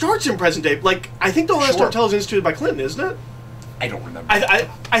 and it starts in present day. Like, I think Don't Ask, Don't Tell is instituted by Clinton, isn't it? I don't remember.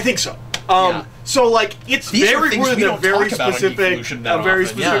 I think so. Yeah. So, like, it's These very rooted in a very specific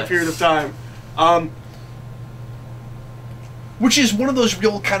period of time. Which is one of those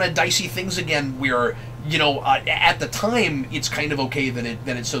real kind of dicey things again, where you know at the time it's kind of okay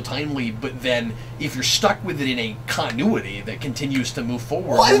that it's so timely, but then if you're stuck with it in a continuity that continues to move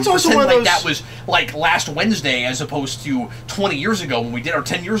forward, well, it's also one of those... that was like last Wednesday as opposed to 20 years ago when we did, or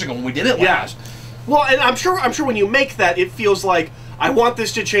 10 years ago when we did it last. Well, and I'm sure when you make that, it feels like I want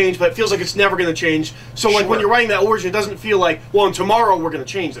this to change, but it feels like it's never going to change. So like when you're writing that origin, it doesn't feel like, well, and tomorrow we're going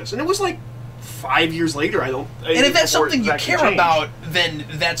to change this. And it was like 5 years later. And if that's something you care about, then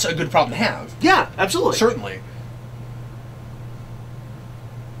that's a good problem to have. Yeah, absolutely, certainly.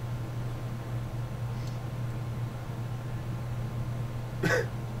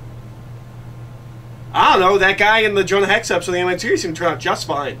 I don't know. That guy in the Jonah Hex episode of the animated series seemed to turn out just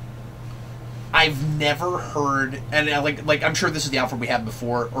fine. I've never heard, and like I'm sure this is the Alfred we had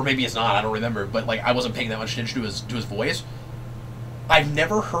before, or maybe it's not. I don't remember, but like I wasn't paying that much attention to his voice. I've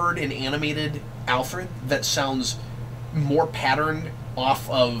never heard an animated Alfred that sounds more patterned off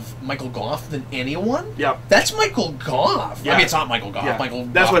of Michael Goff than anyone. Yeah, that's Michael Goff. Yeah. I mean, it's not Michael Goff. Yeah. Michael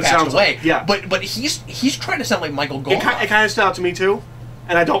that's Goff what it passed sounds away. like. Yeah, but he's trying to sound like Michael Goff. It kind of stood out to me too,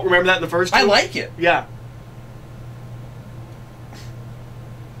 and I don't remember that in the first two. I like it. Yeah.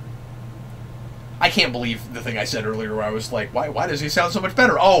 I can't believe the thing I said earlier where I was like, why does he sound so much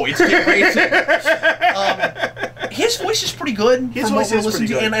better? Oh, it's Dick Grayson. His voice is pretty good. His voice is pretty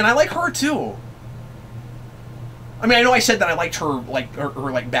good. And I like her too. I mean, I know I said that I liked her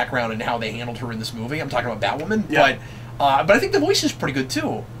her background and how they handled her in this movie. I'm talking about Batwoman, yeah. But I think the voice is pretty good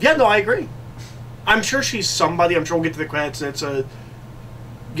too. Yeah, no, I agree. I'm sure she's somebody. I'm sure we'll get to the credits and it's a,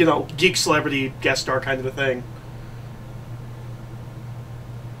 you know, geek celebrity guest star kind of a thing.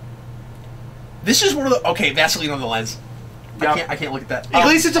 This is one of the... Okay, Vaseline on the lens. Yep. I can't look at that. At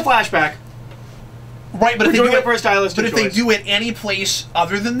least it's a flashback. Right, but if they do it any place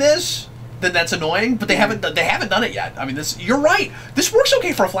other than this, then that's annoying. But they haven't done it yet. I mean, this... You're right. This works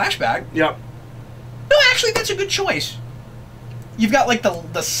okay for a flashback. Yep. No, actually, that's a good choice. You've got, like,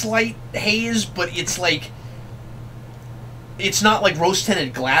 the slight haze, but it's, like... It's not, like,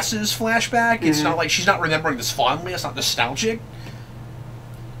 rose-tinted glasses flashback. It's not like she's not remembering this fondly. It's not nostalgic.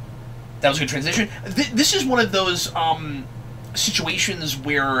 That was a good transition. This is one of those situations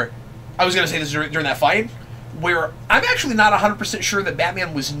where... I was going to say this during that fight, where I'm actually not 100% sure that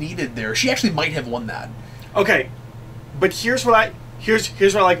Batman was needed there. She actually might have won that. Okay. But here's what I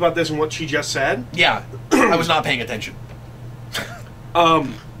like about this and what she just said. Yeah. I was not paying attention.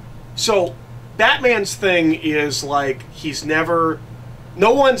 So, Batman's thing is, like, he's never...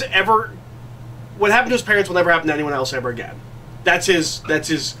 No one's ever... What happened to his parents will never happen to anyone else ever again. That's his...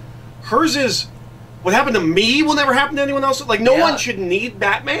 Hers is, what happened to me will never happen to anyone else. Like, no one should need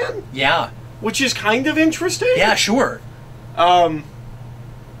Batman. Yeah. Which is kind of interesting. Yeah, sure.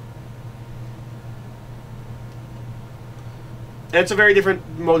 It's a very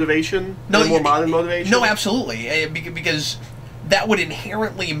different motivation. No, more modern motivation. No, absolutely, because that would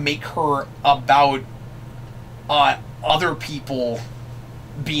inherently make her about other people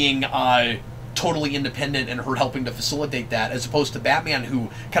being totally independent and her helping to facilitate that, as opposed to Batman, who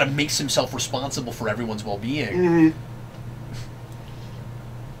kind of makes himself responsible for everyone's well-being. Mm-hmm.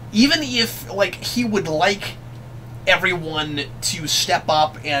 Even if, like, he would like everyone to step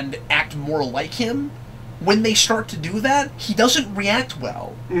up and act more like him, when they start to do that, he doesn't react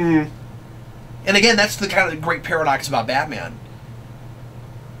well. Mm-hmm. And again, that's the kind of great paradox about Batman.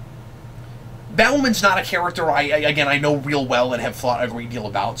 Batwoman's not a character I know real well and have thought a great deal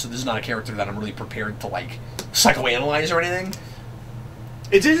about, so this is not a character that I'm really prepared to, like, psychoanalyze or anything.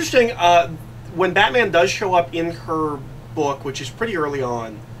 It's interesting, when Batman does show up in her book, which is pretty early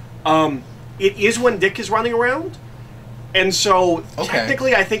on, it is when Dick is running around. And so,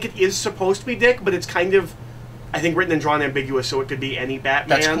 technically, I think it is supposed to be Dick, but it's kind of, I think, written and drawn ambiguous, so it could be any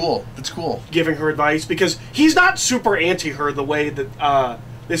Batman. That's cool. That's cool. Giving her advice, because he's not super anti-her the way that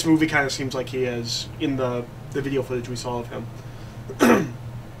this movie kind of seems like he is in the video footage we saw of him.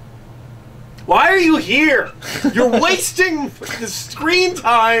 Why are you here? You're wasting the screen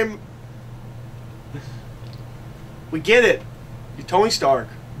time! We get it. You're Tony Stark,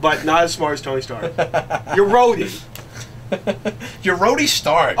 but not as smart as Tony Stark. You're Rhodey. You're Rhodey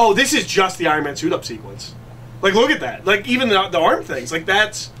Stark. Oh, this is just the Iron Man suit-up sequence. Like, look at that. Like, even the arm things. Like,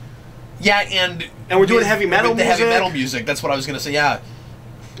 that's... Yeah, and we're doing heavy metal music. The heavy metal music. That's what I was going to say, yeah.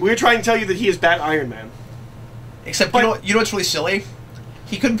 We were trying to tell you that he is Bat Iron Man. Except, you know what's really silly?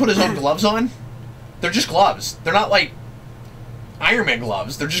 He couldn't put his own gloves on. They're just gloves. They're not, like, Iron Man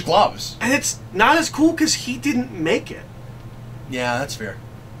gloves. They're just gloves. And it's not as cool because he didn't make it. Yeah, that's fair.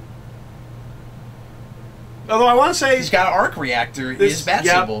 Although I want to say... He's got an arc reactor. His bat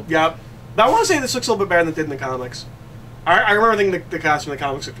symbol. Yep. But I want to say this looks a little bit better than it did in the comics. I remember thinking the costume in the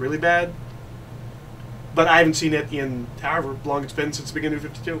comics looked really bad. But I haven't seen it in however long it's been since the beginning of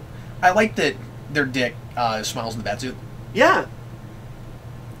 52. I like that their Dick smiles in the batsuit. Yeah.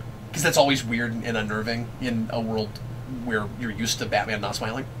 Because that's always weird and unnerving in a world where you're used to Batman not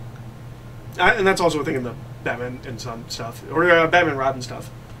smiling. And that's also a thing in the Batman and Son stuff. Or Batman and Robin stuff.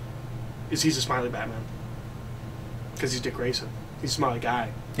 Is he's a smiley Batman. Because he's Dick Grayson. He's a smiley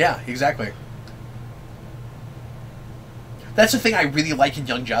guy. Yeah, exactly. That's the thing I really like in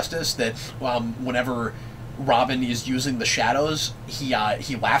Young Justice, that whenever Robin is using the shadows, he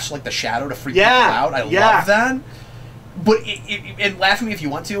laughs like the shadow to freak people out. I love that. But and laugh at me if you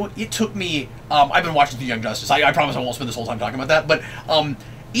want to. It took me. I've been watching the Young Justice. I promise I won't spend this whole time talking about that. But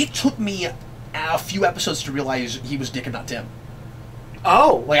it took me a few episodes to realize he was Dick and not Tim.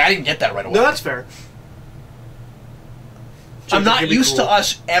 Oh, like I didn't get that right away. No, that's fair. I'm not used to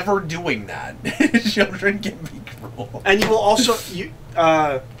us ever doing that. Children can be cruel. And you will also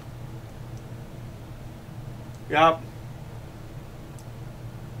yep.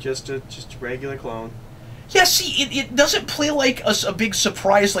 Just a regular clone. Yeah, see, it doesn't play like a big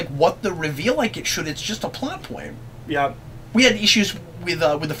surprise like what the reveal like it should. It's just a plot point. Yeah. We had issues with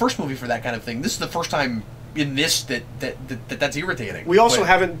the first movie for that kind of thing. This is the first time in this that's irritating. We also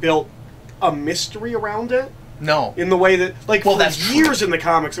haven't built a mystery around it. No. In the way that, like, well, for that's years true. In the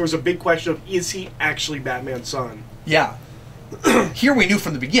comics, there was a big question of, is he actually Batman's son? Yeah. Here we knew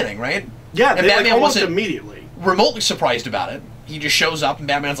from the beginning, right? Yeah, and Batman almost wasn't immediately remotely surprised about it. He just shows up, and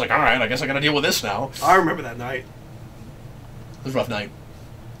Batman's like, all right, I guess I gotta deal with this now. I remember that night. It was a rough night.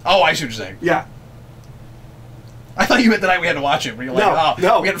 Oh, I see what you're saying. Yeah. I thought you meant the night we had to watch it, where you're like,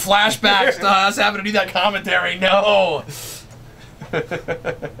 no. We had flashbacks to us having to do that commentary. No!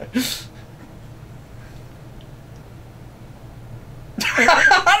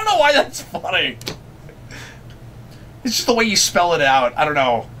 I don't know why that's funny. It's just the way you spell it out. I don't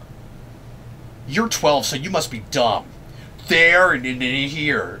know. You're 12, so you must be dumb. There and in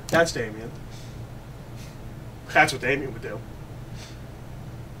here. That's Damien. That's what Damien would do.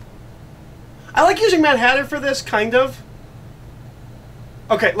 I like using Mad Hatter for this, kind of.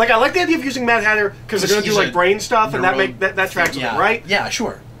 Okay, like I like the idea of using Mad Hatter because they're gonna do like brain stuff, and that tracks with it, right? Yeah,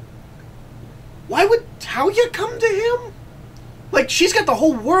 sure. Why would Talia come to him? Like, she's got the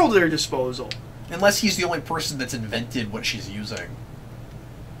whole world at her disposal. Unless he's the only person that's invented what she's using.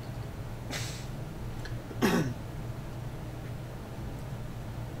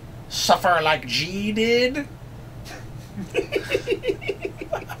 Suffer like G did?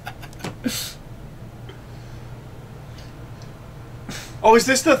 Oh, is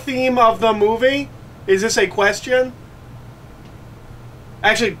this the theme of the movie? Is this a question?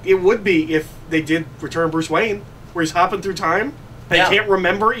 Actually, it would be if they did Return Bruce Wayne, where he's hopping through time. He can't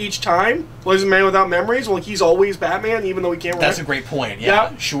remember each time. Well, he's a man without memories. Well, he's always Batman, even though he can't remember. That's a great point.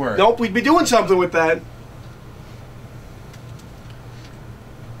 Yeah, sure. Nope, we'd be doing something with that.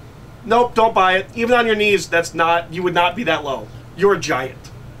 Nope, don't buy it. Even on your knees, you would not be that low. You're a giant.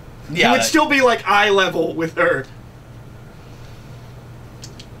 Yeah, you would still be like eye level with her.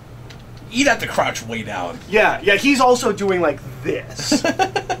 You'd have to crouch way down. Yeah, he's also doing like this.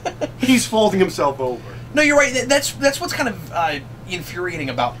 He's folding himself over. No, you're right. That's what's kind of infuriating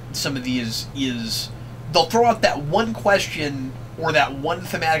about some of these is they'll throw out that one question or that one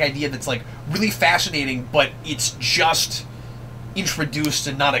thematic idea that's like really fascinating, but it's just introduced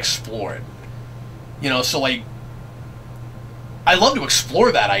and not explored. You know, so like I love to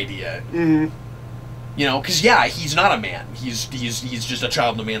explore that idea. Mm-hmm. You know, because yeah, he's not a man. He's just a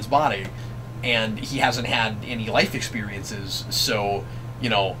child in a man's body, and he hasn't had any life experiences. So, you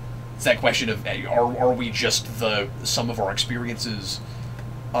know, it's that question of are we just the sum of our experiences,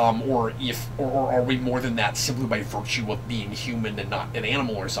 or are we more than that simply by virtue of being human and not an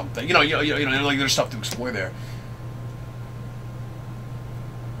animal or something? You know, like there's stuff to explore there.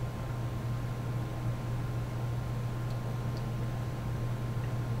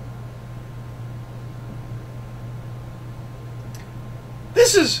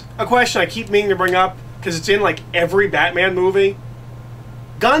 This is a question I keep meaning to bring up because it's in like every Batman movie.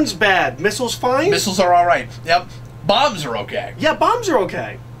 Guns bad, missiles fine. Missiles are all right. Yep. Bombs are okay. Yeah, bombs are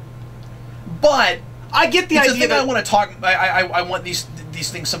okay. But I get the idea. I want to talk. I want these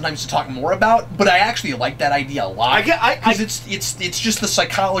things sometimes to talk more about. But I actually like that idea a lot. Because it's just the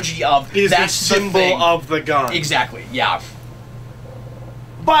psychology of it is the symbol of the gun. Exactly. Yeah.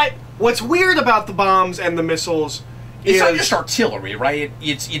 But what's weird about the bombs and the missiles. It's not just artillery, right?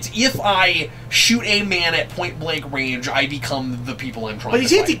 It's if I shoot a man at point blank range, I become the people I'm trying to fight. But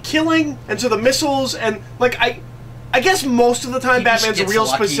he's anti-killing, and so the missiles and like I guess most of the time Batman's real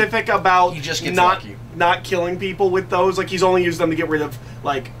specific about not killing people with those. Like he's only used them to get rid of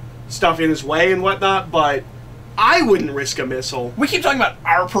like stuff in his way and whatnot. But I wouldn't risk a missile. We keep talking about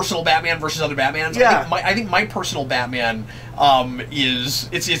our personal Batman versus other Batmans. Yeah. I think my personal Batman is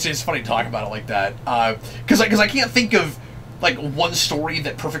it's funny to talk about it like that because I can't think of like one story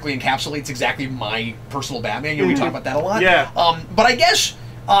that perfectly encapsulates exactly my personal Batman. You know, we talk about that a lot. Yeah. But I guess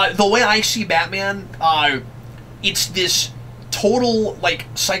the way I see Batman, it's this total like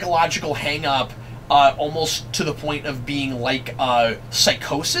psychological hang up, almost to the point of being like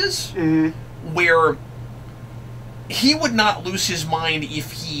psychosis, where he would not lose his mind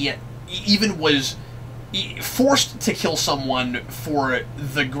if he even was forced to kill someone for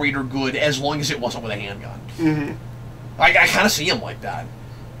the greater good, as long as it wasn't with a handgun. I kind of see him like that.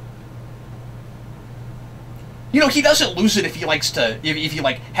 You know, he doesn't lose it if he likes to, if he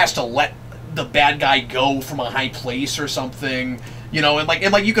like has to let the bad guy go from a high place or something. You know, and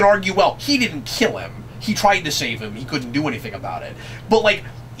like you can argue, well, he didn't kill him. He tried to save him. He couldn't do anything about it. But like,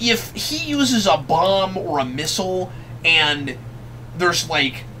 if he uses a bomb or a missile and there's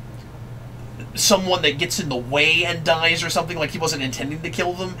like someone that gets in the way and dies or something, like he wasn't intending to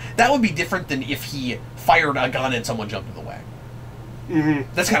kill them, that would be different than if he fired a gun and someone jumped in the way.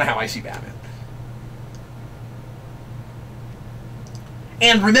 That's kind of how I see Batman.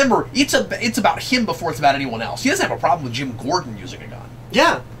 And remember, it's about him before it's about anyone else. He doesn't have a problem with Jim Gordon using a gun.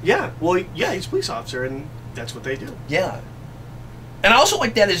 Yeah. Well, yeah, he's a police officer, and that's what they do. Yeah. And I also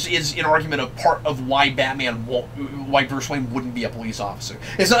like that is an argument of part of why why Bruce Wayne wouldn't be a police officer.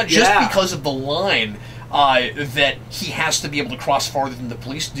 It's not just because of the line that he has to be able to cross farther than the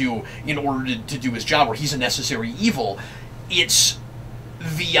police do in order to do his job, or he's a necessary evil. It's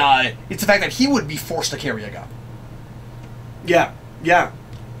the fact that he would be forced to carry a gun. Yeah.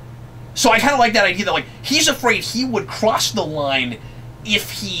 So I kind of like that idea that like he's afraid he would cross the line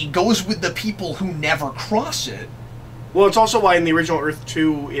if he goes with the people who never cross it. Well, it's also why in the original Earth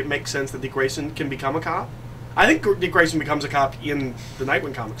 2, it makes sense that Dick Grayson can become a cop. I think Dick Grayson becomes a cop in the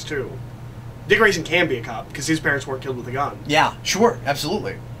Nightwing comics, too. Dick Grayson can be a cop, because his parents weren't killed with a gun. Yeah, sure,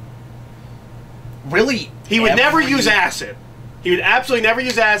 absolutely. Really, he would never use acid. He would absolutely never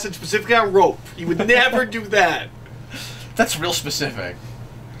use acid, specifically on rope. He would never do that. That's real specific.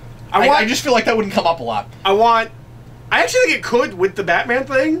 I just feel like that wouldn't come up a lot. I actually think it could with the Batman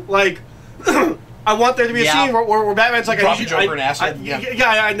thing. Like, I want there to be a scene where Batman's like, drop a Joker in acid.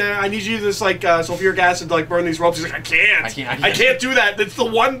 I need you to this like sulfuric acid to like burn these ropes. He's like, I can't do that. That's the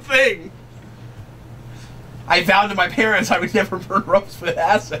one thing. I vowed to my parents I would never burn ropes with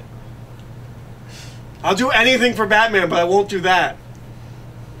acid. I'll do anything for Batman, but I won't do that.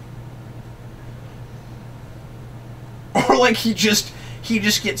 Or like he just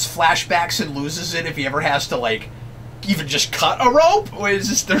gets flashbacks and loses it if he ever has to like even just cut a rope? Or is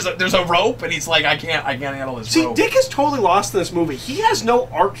this, there's a rope, and he's like, I can't handle this rope. See, Dick is totally lost in this movie. He has no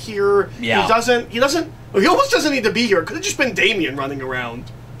arc here. Yeah. He almost doesn't need to be here. It could have just been Damien running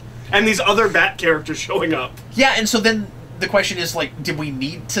around. And these other Bat characters showing up. Yeah, and so then the question is, like, did we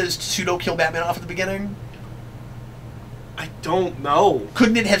need to pseudo-kill Batman off at the beginning? I don't know.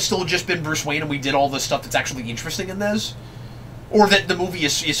 Couldn't it have still just been Bruce Wayne and we did all the stuff that's actually interesting in this? Or that the movie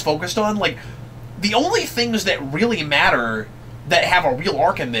is focused on? Like, the only things that really matter that have a real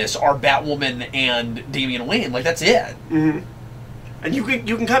arc in this are Batwoman and Damian Wayne. Like, that's it. Mm-hmm. And you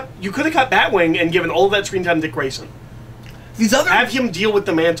could have cut Batwing and given all of that screen time to Dick Grayson. These other have him deal with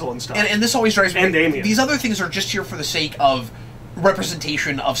the mantle and stuff. And this always drives me. And Damian. These other things are just here for the sake of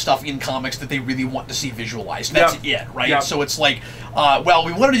representation of stuff in comics that they really want to see visualized. That's it, right? Yep. So it's like, well,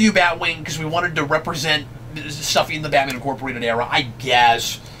 we wanted to do Batwing because we wanted to represent stuff in the Batman Incorporated era, I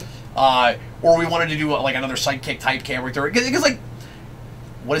guess. Or we wanted to do like another sidekick type character. Because like,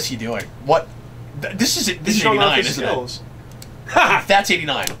 what is he doing? What? This is 89, isn't it? That's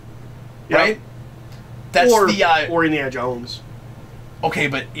 89, right? That's or Indiana Jones. Okay,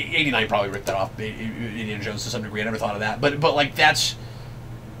 but 89 probably ripped that off. Indiana Jones to some degree. I never thought of that. But like that's.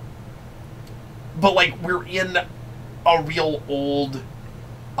 But like we're in a real old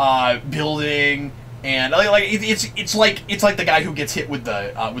building, and like it's like the guy who gets hit with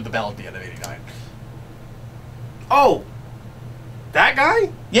the bell at the end of 89. Oh, that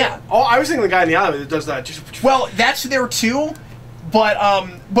guy? Yeah. Oh, I was thinking the guy in the alley that does that. Well, that's there too. But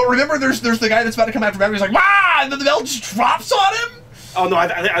remember, there's the guy that's about to come after Batman. He's like, "Wah!" and then the bell just drops on him. Oh no, I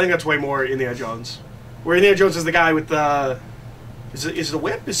think that's way more Indiana Jones. Where Indiana Jones is the guy with the is it a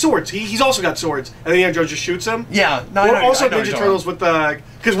whip? It's swords. He's also got swords, and Indiana Jones just shoots him. Yeah, no, or also Ninja Turtles with the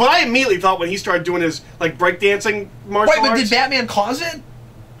because what I immediately thought when he started doing his like breakdancing martial arts. Right, but did Batman cause it?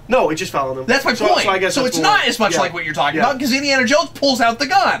 No, it just fell on him. That's my point. So I guess it's not as much like what you're talking about because Indiana Jones pulls out the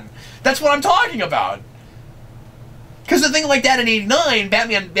gun. That's what I'm talking about. Because the thing like that in 89,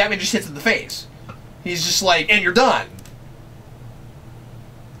 Batman just hits in the face. He's just like, and you're done.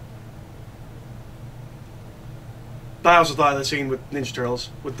 But I also thought of the scene with Ninja Turtles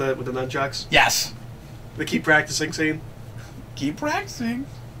with the nunchucks. Yes. The keep practicing scene. Keep practicing.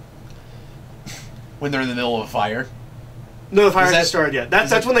 When they're in the middle of a fire. No, the fire hasn't started yet.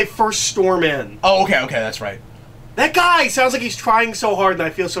 That's when they first storm in. Oh, okay, that's right. That guy sounds like he's trying so hard, and I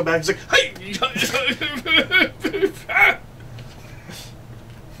feel so bad. He's like, hey!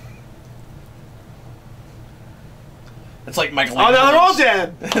 It's like Michelangelo's... Oh, no, they're all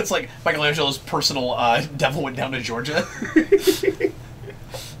dead! It's like Michelangelo's personal devil went down to Georgia.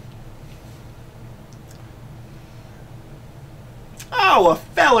 Oh, a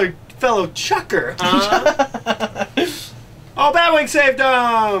fellow chucker, huh? Oh, Batwing saved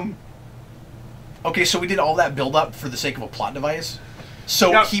him! Okay, so we did all that build-up for the sake of a plot device?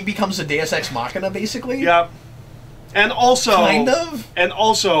 So he becomes a Deus Ex Machina, basically? Yep. And also... Kind of? And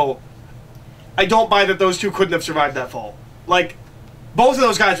also, I don't buy that those two couldn't have survived that fall. Like, both of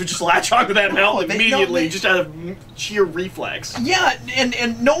those guys would just latch onto that metal immediately, just out of sheer reflex. Yeah,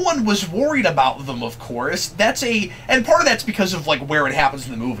 and no one was worried about them, of course. And part of that's because of like where it happens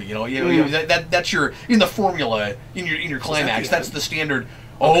in the movie. You know, that's your in the formula in your climax. That's the standard.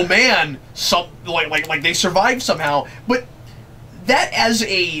 Oh man, like they survived somehow. But that as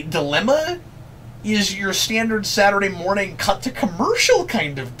a dilemma is your standard Saturday morning cut to commercial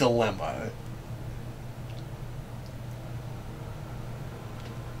kind of dilemma.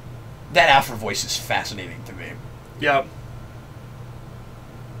 That Alfred voice is fascinating to me. Yep.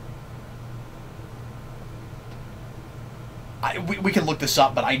 We can look this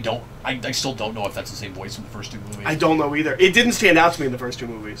up, but I still don't know if that's the same voice from the first two movies. I don't know either. It didn't stand out to me in the first two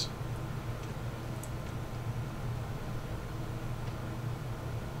movies.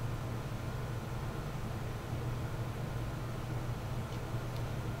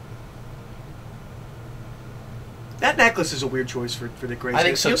 That necklace is a weird choice for Dick Grayson. I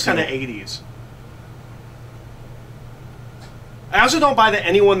think so, It feels kind of 80s. I also don't buy that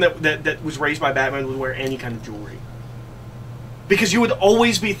anyone that was raised by Batman would wear any kind of jewelry. Because you would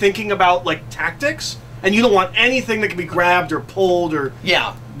always be thinking about, like, tactics, and you don't want anything that can be grabbed or pulled or...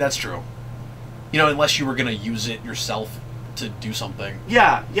 Yeah, that's true. You know, unless you were going to use it yourself to do something.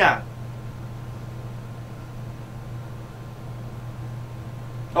 Yeah, yeah.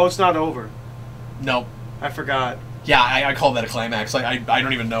 Oh, it's not over. Nope. I forgot. Yeah, I call that a climax. I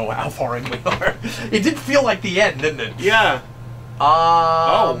don't even know how far in we are. It did feel like the end, didn't it? Yeah.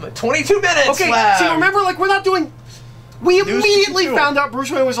 22 minutes okay, left. see, remember, like, we're not doing... We immediately found out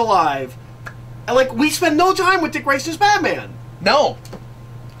Bruce Wayne was alive. And, like, we spent no time with Dick Grayson's Batman. No.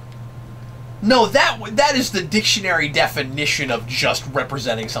 No, that is the dictionary definition of just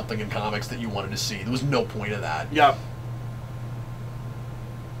representing something in comics that you wanted to see. There was no point of that. Yep.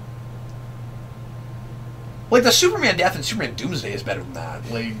 Like, the Superman Death and Superman Doomsday is better than that.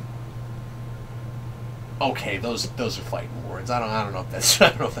 Like, okay, those are fighting words. I don't know if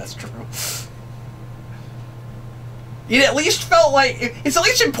that's true. It at least felt like it's at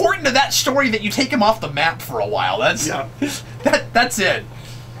least important to that story that you take him off the map for a while. That's that's it.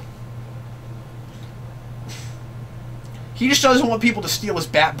 He just doesn't want people to steal his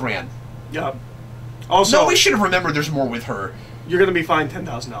Bat brand. Yep. Also, no, we should have remembered there's more with her. You're going to be fined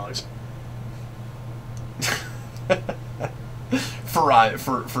 $10,000.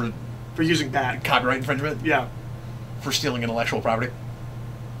 For using Bat. Copyright infringement? Yeah. For stealing intellectual property?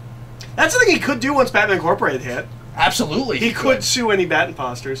 That's the thing he could do once Batman Incorporated hit. Absolutely. He could sue any Bat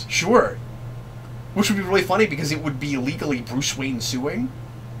imposters. Sure. Which would be really funny because it would be legally Bruce Wayne suing.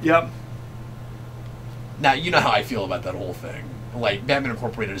 Yep. Now, you know how I feel about that whole thing. Like, Batman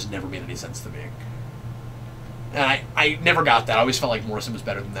Incorporated has never made any sense to me. And I never got that. I always felt like Morrison was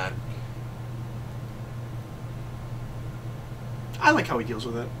better than that. I like how he deals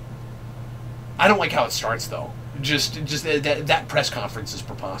with it. I don't like how it starts, though. Just that press conference is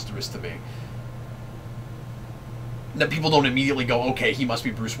preposterous to me. That people don't immediately go, okay, he must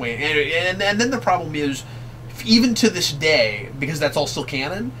be Bruce Wayne. And then the problem is, even to this day, because that's all still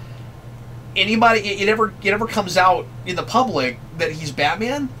canon, it ever comes out in the public that he's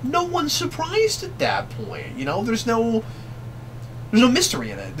Batman, no one's surprised at that point. You know, there's no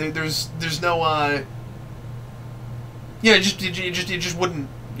mystery in it. There's no yeah, it just wouldn't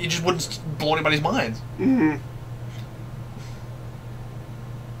blow anybody's minds. Mm-hmm.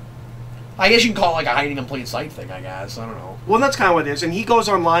 I guess you can call it like a hiding in plain sight thing, I guess. I don't know. Well, that's kind of what it is. And he goes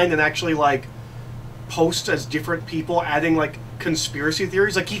online and actually, like, posts as different people, adding, like, conspiracy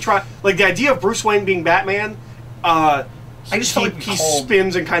theories. Like, like, the idea of Bruce Wayne being Batman, I just felt like he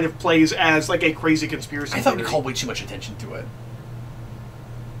spins and kind of plays as, like, a crazy conspiracy theory. I thought we called way too much attention to it.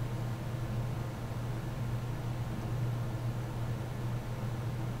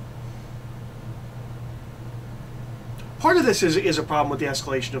 Part of this is a problem with the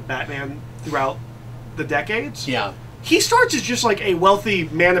escalation of Batman throughout the decades. Yeah. He starts as just like a wealthy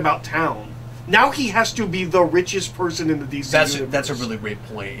man about town. Now he has to be the richest person in the DC universe. That's a really great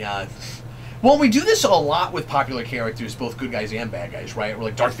point, yeah. Well, we do this a lot with popular characters, both good guys and bad guys, right? Where,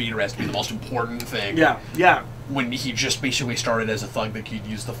 like, Darth Vader has to be the most important thing. Yeah, yeah. When he just basically started as a thug that could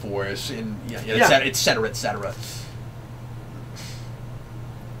use the Force, and et cetera, et cetera.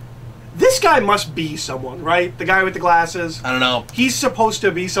 This guy must be someone, right? The guy with the glasses. I don't know. He's supposed to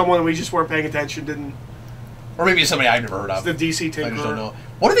be someone we just weren't paying attention, didn't... Or maybe somebody I've never heard of. It's the DC Tinkerer. I just don't know.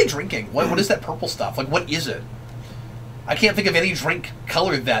 What are they drinking? What is that purple stuff? Like, what is it? I can't think of any drink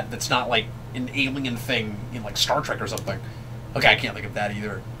color that's not, like, an alien thing in, like, Star Trek or something. Okay, I can't think of that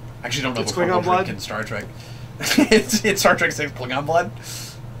either. I actually don't know it's if purple Klingon blood drink in Star Trek. it's Star Trek 6 Klingon blood?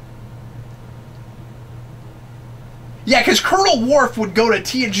 Yeah, because Colonel Worf would go to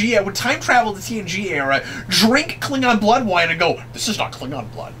TNG, would time travel to TNG era, drink Klingon blood wine, and go, this is not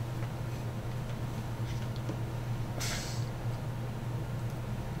Klingon blood.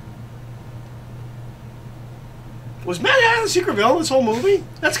 Was Mad Hatter the secret villain this whole movie?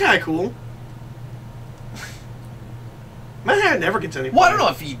 That's kind of cool. Mad Hatter never gets any. Well, I don't know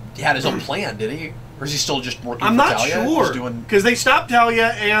if he had his own plan, did he? Or is he still just working I'm for not Talia? sure. Because they stopped Talia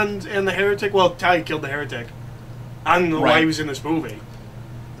and the Heretic. Well, Talia killed the Heretic. I don't know why he was in this movie.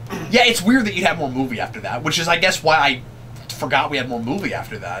 Yeah, it's weird that you have more movie after that, which is, I guess, why I forgot we had more movie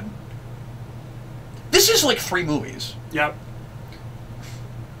after that. This is like 3 movies. Yep.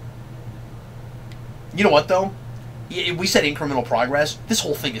 You know what, though? We said incremental progress. This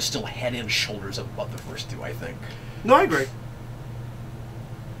whole thing is still head and shoulders above the first 2, I think. No, I agree.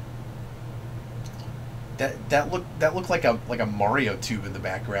 That looked like a Mario tube in the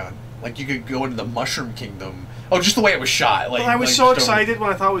background. Like you could go into the Mushroom Kingdom. Oh, just the way it was shot. Like, well, I was so excited when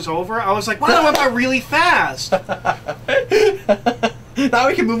I thought it was over. I was like, wow, that went by really fast. Now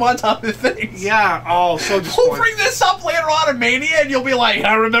we can move on to other things. Yeah, oh, so disappointing. We'll bring this up later on in Mania, and you'll be like,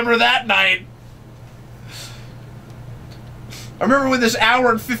 I remember that night. I remember when this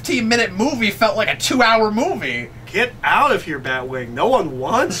hour and 15-minute movie felt like a 2-hour movie. Get out of here, Batwing. No one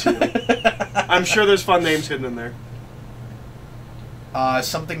wants you. I'm sure there's fun names hidden in there.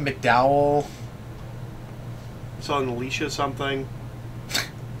 Something McDowell. So an Alicia something.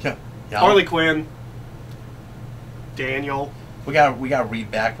 Yeah. Harley Quinn. Daniel. We gotta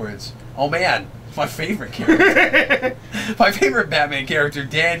read backwards. Oh man, my favorite character. My favorite Batman character,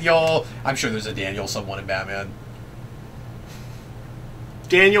 Daniel. I'm sure there's a Daniel someone in Batman.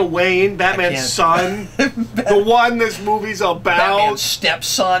 Daniel Wayne, Batman's son, the one this movie's about. Batman's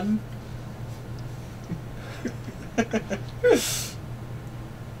stepson.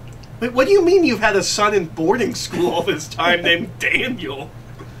 Wait, what do you mean you've had a son in boarding school all this time named Daniel?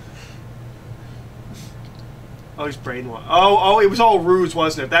 Oh, he's brainwashed. Oh, it was all ruse,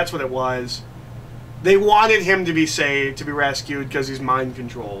 wasn't it? That's what it was. They wanted him to be saved, to be rescued, because he's mind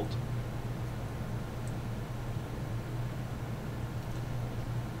controlled.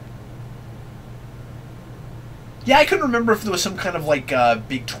 Yeah, I couldn't remember if there was some kind of like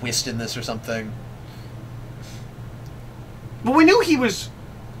big twist in this or something. But we knew he was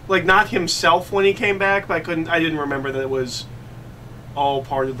like not himself when he came back, but I didn't remember that it was all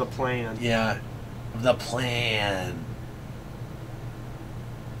part of the plan. Yeah, the plan.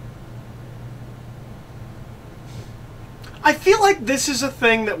 I feel like this is a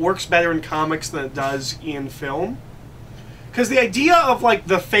thing that works better in comics than it does in film. Because the idea of like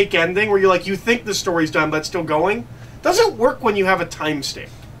the fake ending where you think the story's done but it's still going doesn't work when you have a timestamp.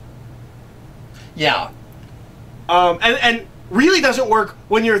 Yeah. And really doesn't work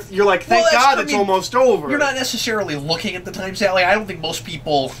when you're like, thank God it's almost over. You're not necessarily looking at the timestamp. Like, I don't think most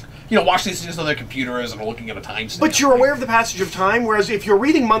people, watch these things on their computers and are looking at a timestamp. But you're aware of the passage of time, whereas if you're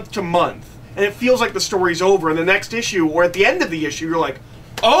reading month to month and it feels like the story's over, and the next issue or at the end of the issue you're like,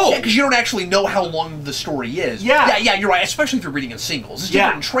 oh! Yeah, because you don't actually know how long the story is. Yeah. Yeah, you're right, especially if you're reading in singles. It's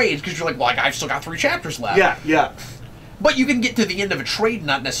different in trades, because you're like, well, I've still got 3 chapters left. Yeah. But you can get to the end of a trade and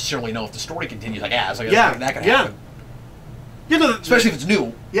not necessarily know if the story continues. Like, that could happen. Especially if it's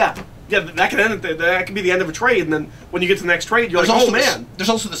new. Yeah, that could end. That could be the end of a trade, and then when you get to the next trade, you're like, oh man. There's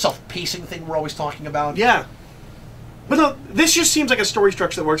also the self-pacing thing we're always talking about. Yeah. But no, this just seems like a story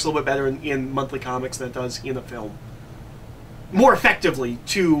structure that works a little bit better in monthly comics than it does in a film. More effectively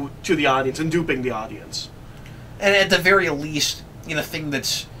to the audience and duping the audience. And at the very least, in a thing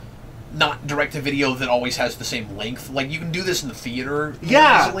that's not direct-to-video that always has the same length. Like, you can do this in the theater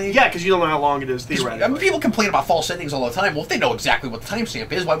easily. Yeah, because you don't know how long it is, theoretically. I mean, people complain about false endings all the time. Well, if they know exactly what the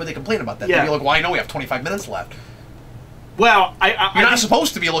timestamp is, why would they complain about that? Yeah. They'd be like, well, I know we have 25 minutes left. Well, you're not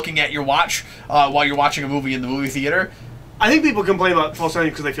supposed to be looking at your watch while you're watching a movie in the movie theater. I think people complain about false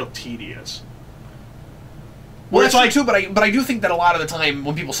endings because they feel tedious. Well, that's like too, but I do think that a lot of the time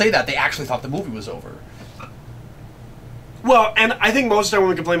when people say that, they actually thought the movie was over. Well, and I think most of the time when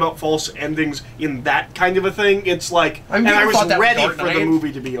we complain about false endings in that kind of a thing, it's like, I was ready for the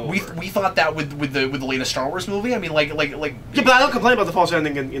movie to be over. We thought that with the latest Star Wars movie. I mean, like. Yeah, but I don't complain about the false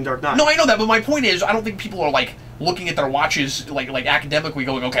ending in Dark Knight. No, I know that, but my point is, I don't think people are like looking at their watches like academically,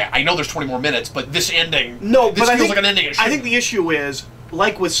 going, okay, I know there's 20 more minutes, but this ending, this feels like an ending. I think the issue is,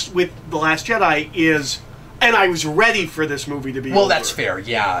 like with The Last Jedi, is. And I was ready for this movie to be over. Well, that's fair,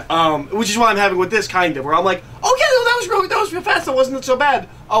 yeah. Which is what I'm having with this, kind of, where I'm like, oh yeah, no, that was real fast, that wasn't so bad.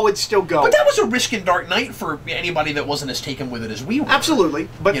 Oh, it's still going. But that was a risk in Dark Knight for anybody that wasn't as taken with it as we were. Absolutely,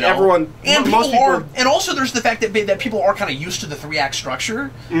 but everyone, and most people are, and also there's the fact that people are kind of used to the 3-act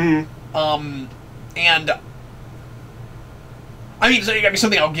structure. Mm-hmm. And I mean,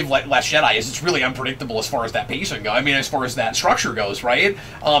 something I'll give Last Jedi is it's really unpredictable as far as that pacing goes. I mean, as far as that structure goes, right?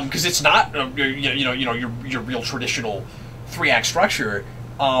 Because it's not, your real traditional 3-act structure.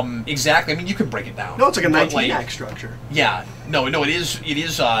 Exactly. I mean, you can break it down. No, it's like a 19-act structure. Yeah. No, it is.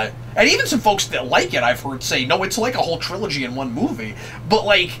 And even some folks that like it, I've heard say, no, it's like a whole trilogy in one movie. But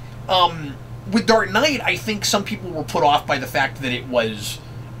like, with Dark Knight, I think some people were put off by the fact that it was,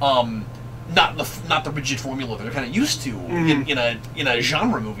 not the rigid formula that they're kind of used to in a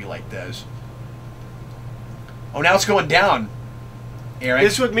genre movie like this. Oh, now it's going down, Eric.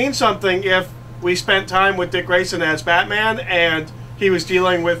 This would mean something if we spent time with Dick Grayson as Batman and he was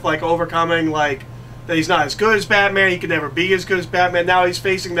dealing with like overcoming like that he's not as good as Batman, he could never be as good as Batman. Now he's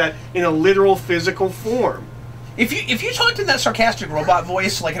facing that in a literal physical form. If you talked in that sarcastic robot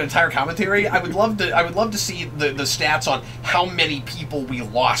voice like an entire commentary, I would love to see the stats on how many people we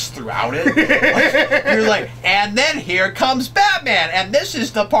lost throughout it. You're like, and then here comes Batman, and this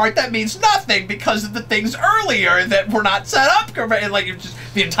is the part that means nothing because of the things earlier that were not set up correctly. And like just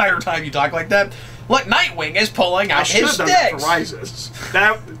the entire time you talk like that. Look, Nightwing is pulling out his sticks. That for Rises.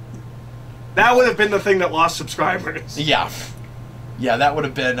 That would have been the thing that lost subscribers. Yeah, that would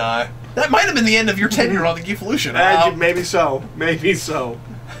have been. That might have been the end of your tenure on the Geekvolution. Maybe so. Maybe so.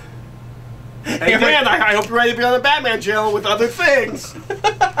 Hey, Dan, I hope you're ready to be on the Batman channel with other things.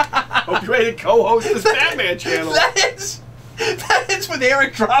 Hope you're ready to co-host this Batman channel. That is with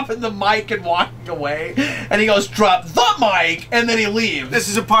Eric dropping the mic and walking away. And he goes, drop the mic, and then he leaves. This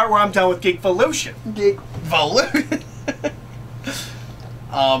is a part where I'm done with Geekvolution. Geekvolution?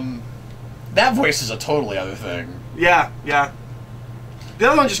 That voice is a totally other thing. Yeah. The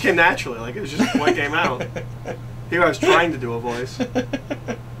other one just came naturally. Like, it was just what came out. Here I was trying to do a voice.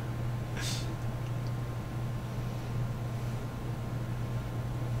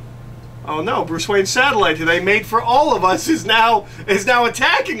 Oh no, Bruce Wayne's satellite that they made for all of us is now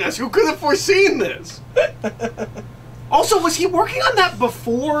attacking us. Who could have foreseen this? Also, was he working on that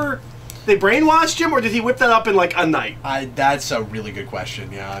before they brainwashed him, or did he whip that up in, like, a night? That's a really good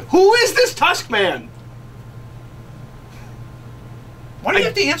question, yeah. Who is this Tusk Man? Why do you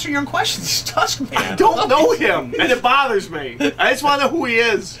have to answer your own questions? He's Tusk Man. I don't know him, and it bothers me. I just want to know who he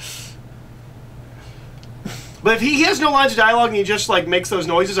is. But if he has no lines of dialogue and he just, like, makes those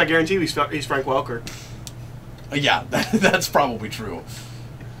noises, I guarantee you he's Frank Welker. Yeah, that's probably true.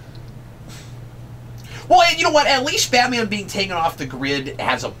 Well, you know what? At least Batman being taken off the grid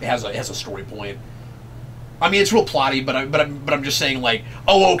has a story point. I mean, it's real plotty, but I'm just saying, like,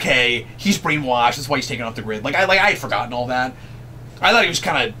 oh, okay, he's brainwashed. That's why he's taken off the grid. I had forgotten all that. I thought he was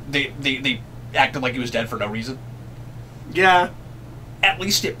kind of they acted like he was dead for no reason. Yeah. At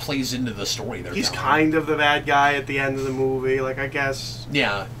least it plays into the story there. He's kind of the bad guy at the end of the movie, like, I guess.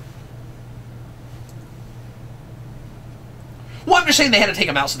 Yeah. Well, I'm just saying they had to take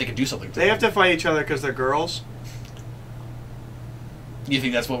him out so they could do something to They him. have to fight each other because they're girls. You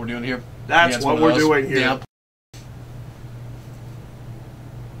think that's what we're doing here? That's what we're doing here. Yeah.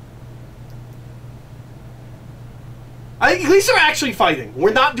 I think at least they're actually fighting.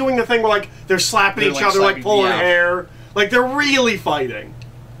 We're not doing the thing where, like, they're slapping each other, like, pulling hair. Like, they're really fighting.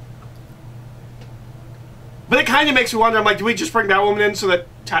 But it kind of makes me wonder, I'm like, do we just bring Batwoman in so that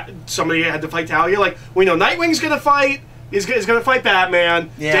somebody had to fight Talia? Like, we know Nightwing's going to fight, is going to fight Batman,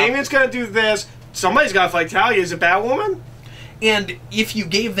 yeah. Damian's going to do this, somebody's got to fight Talia. Is it Batwoman? And if you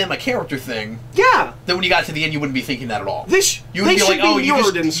gave them a character thing, yeah, then when you got to the end, you wouldn't be thinking that at all. You would be like, oh, you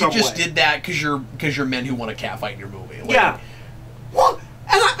just did that because you're men who want a cat fight in your movie. Like, yeah. Well,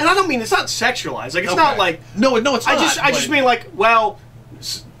 and I don't mean it's not sexualized. Like, it's not like no, it's not. I just mean, like, well,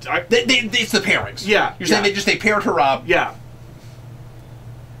 it's the pairings. Yeah, you're saying they paired her up. Yeah.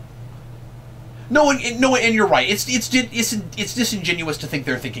 No, and you're right. It's disingenuous to think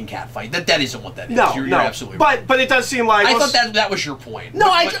they're thinking catfight. That isn't what that is. No, you're absolutely right. But it does seem like I thought that was your point. No,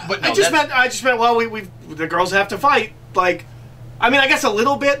 I just meant well, the girls have to fight. Like, I mean, I guess a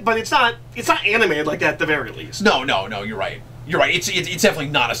little bit, but it's not animated like that at the very least. No, you're right. You're right. It's definitely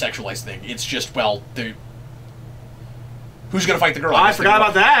not a sexualized thing. It's just, well, who's gonna fight the girl? I forgot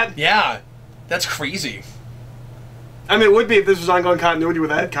about that. Yeah, that's crazy. I mean, it would be if this was ongoing continuity where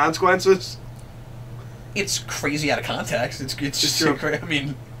that had consequences. It's crazy out of context. It's just true. I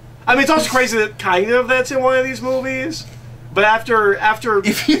mean, it's also crazy that that's in one of these movies. But after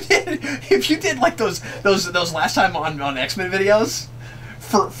if you did like those last time on X-Men videos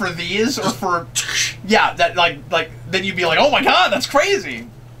for these or for that like then you'd be like, oh my god, that's crazy.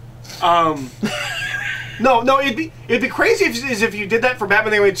 No, it'd be crazy if you did that for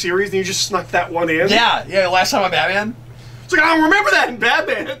Batman the Animated Series and you just snuck that one in. Yeah. Last time on Batman. It's like, I don't remember that in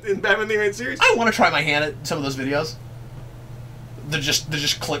Batman the Animated Series. I want to try my hand at some of those videos. They're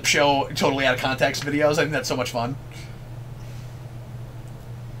just clip show, totally out of context videos. I think that's so much fun.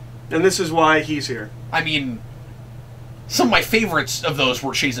 And this is why he's here. I mean, some of my favorites of those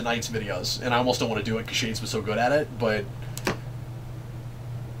were Shades of Nights videos, and I almost don't want to do it because Shades was so good at it, but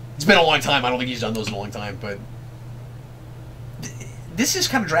it's been a long time. I don't think he's done those in a long time, but this is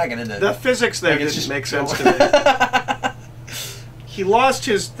kind of dragging, isn't it? The physics there didn't make sense to me. He lost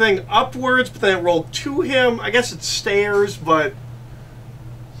his thing upwards, but then it rolled to him. I guess it's stairs, but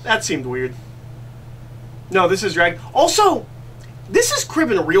that seemed weird. No, this is drag. Also, this is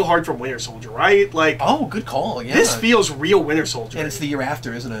cribbing real hard from Winter Soldier, right? Like, oh, good call. Yeah, this feels real Winter Soldier, and it's the year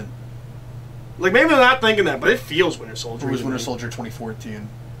after, isn't it? Like, maybe they're not thinking that, but it feels Winter Soldier. It was Winter Soldier 2014.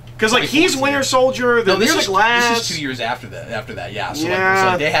 Because, like, he's Winter Soldier. No, this is 2 years after that. Yeah. So,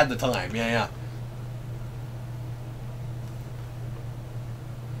 yeah. So they had the time. Yeah.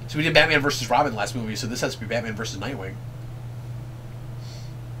 So we did Batman versus Robin last movie, so this has to be Batman versus Nightwing.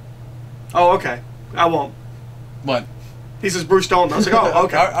 Oh, okay. I won't. What? He says Bruce Dalton. I was like, oh,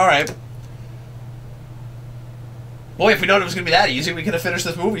 okay. All right. Well, if we known it was going to be that easy, we could have finished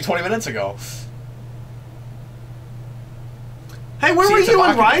this movie 20 minutes ago. Hey, where were you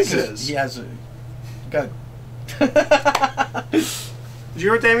in Rises? He has a... Good. Did you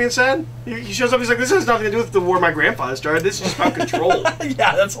hear what Damian said? He shows up, he's like, this has nothing to do with the war my grandfather started. This is just about control.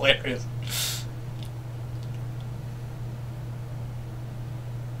 Yeah, that's hilarious.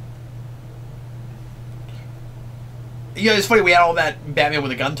 Yeah, it's funny, we had all that Batman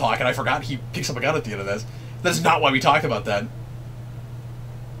with a gun talk, and I forgot he picks up a gun at the end of this. That's not why we talked about that.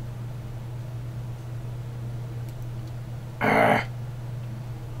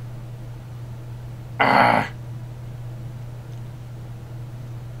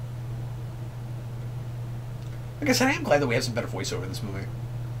 Like I said, I am glad that we have some better voiceover in this movie.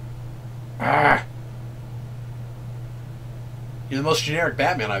 Ah. You're the most generic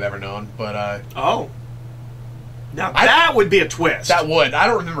Batman I've ever known, but, Oh. Now, that would be a twist. That would. I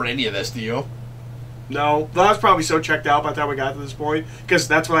don't remember any of this, do you? No. I was probably so checked out by the time we got to this point, because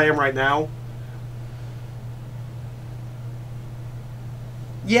that's what I am right now.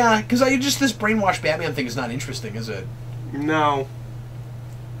 Yeah, because this brainwashed Batman thing is not interesting, is it? No.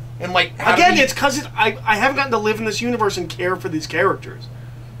 And, like... Again, it's because I haven't gotten to live in this universe and care for these characters.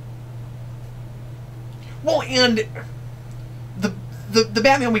 Well, and... The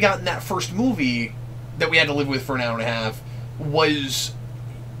Batman we got in that first movie that we had to live with for an hour and a half was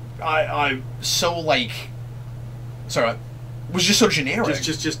so like was just so generic,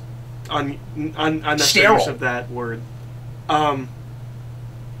 just unnecessary sterile use of that word. Of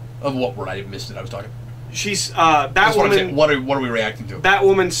what word? I missed it. I was talking. She's Batwoman. What are we reacting to?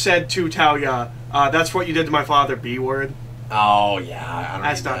 Batwoman said to Talia, "That's what you did to my father." B word. Oh yeah, I don't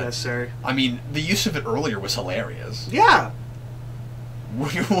that's not that. necessary. I mean, the use of it earlier was hilarious. Yeah.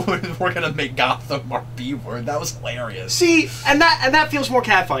 We're gonna make Gotham our B word. That was hilarious. See, and that feels more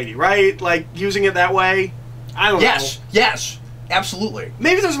catfighty, right? Like using it that way. I don't know. Yes, absolutely.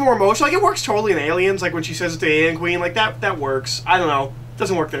 Maybe there's more emotion. Like it works totally in Aliens. Like when she says it to Alien Queen, like that works. I don't know. It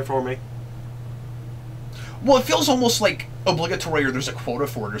doesn't work there for me. Well, it feels almost like obligatory, or there's a quota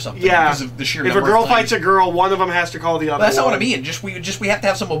for it or something. Yeah. Because of the sheer if number a girl of fights a girl, one of them has to call the other. But that's not one. what I mean. We have to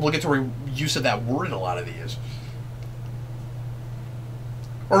have some obligatory use of that word in a lot of these.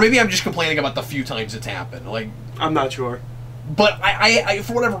 Or maybe I'm just complaining about the few times it's happened. Like, I'm not sure. But I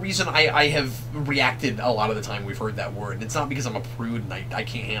for whatever reason, I have reacted a lot of the time we've heard that word. And it's not because I'm a prude and I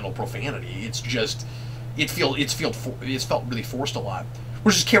can't handle profanity. It's just, it's felt really forced a lot.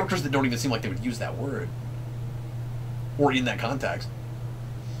 Which is characters that don't even seem like they would use that word. Or in that context.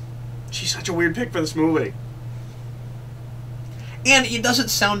 She's such a weird pick for this movie. And it doesn't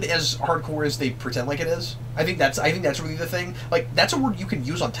sound as hardcore as they pretend like it is. I think that's really the thing. Like, that's a word you can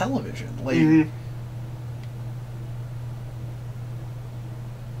use on television. Like, mm-hmm.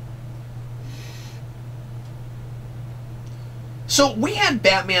 So we had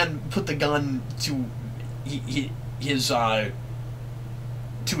Batman put the gun to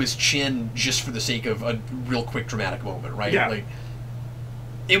his chin just for the sake of a real quick dramatic moment, right? Yeah. Like,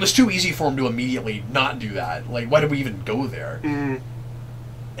 it was too easy for him to immediately not do that. Like, why did we even go there? Mm-hmm.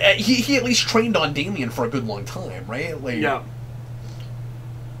 He at least trained on Damien for a good long time, right? Like, yeah.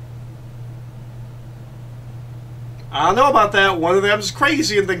 I don't know about that. One of them's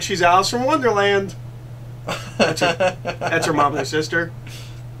crazy and thinks she's Alice from Wonderland. That's her mom and her sister.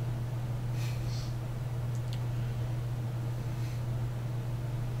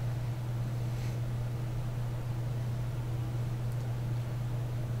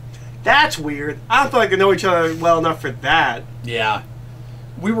 That's weird. I don't feel like they know each other well enough for that. Yeah.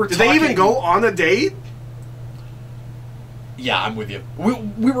 Did they even go on a date? Yeah, I'm with you.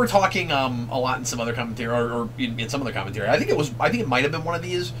 We were talking a lot in some other commentary, or in some other commentary. I think it might have been one of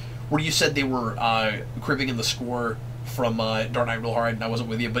these where you said they were cribbing in the score from Dark Knight real hard, and I wasn't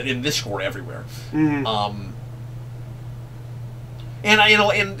with you, but in this score everywhere. Mm-hmm.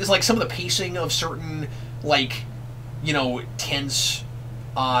 And it's like some of the pacing of certain tense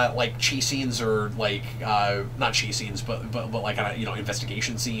like chase scenes, or like not chase scenes, but like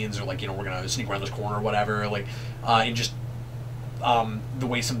investigation scenes, or like we're gonna sneak around this corner or whatever. Like and just the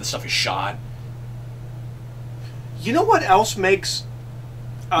way some of the stuff is shot. You know what else makes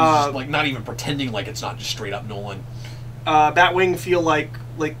just, like not even pretending like it's not just straight up Nolan. Batwing feel like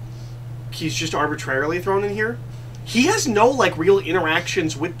he's just arbitrarily thrown in here? He has no like real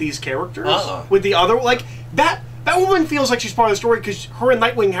interactions with these characters. With the other Batwoman feels like she's part of the story because her and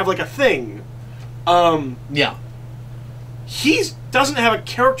Nightwing have like a thing. Yeah. He doesn't have a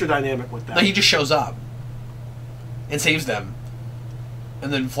character dynamic with them. No, he just shows up and saves them,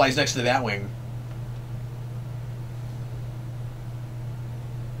 and then flies next to the Batwing.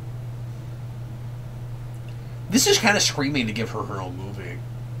 This is kind of screaming to give her her own movie.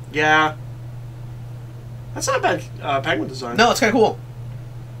 Yeah. That's not a bad Penguin design. No, it's kind of cool.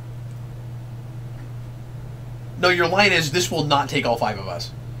 No, your line is, "This will not take all 5 of us."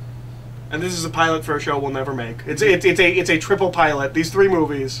 And this is a pilot for a show we'll never make. It's a triple pilot. These 3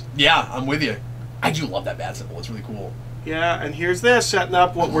 movies. Yeah, I'm with you. I do love that bat symbol. It's really cool. Yeah, and here's this setting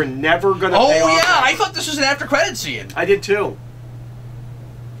up what we're never gonna. Oh pay off yeah, at. I thought this was an after credit scene. I did too.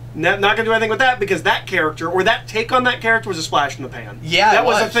 Not gonna do anything with that because that character or that take on that character was a splash in the pan. Yeah, that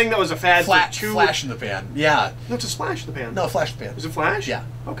was a thing that was a fad. Flash in the pan. Yeah. No, it's a splash in the pan. No, flash in the pan. Is it flash? Yeah.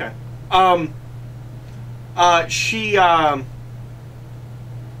 Okay.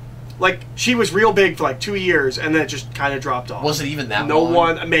 like she was real big for like 2 years, and then it just kind of dropped off. Was it even that No long?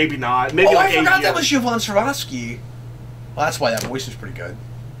 one, maybe not. Maybe Oh, like I forgot 8 that was years. Yvonne Strahovski. Well, that's why that voice was pretty good.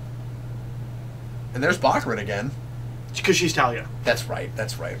 And there's Baccarat again. Because she's Talia. That's right.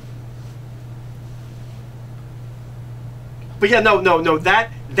 That's right. But yeah, no.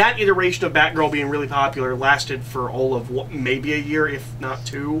 That iteration of Batgirl being really popular lasted for all of maybe a year, if not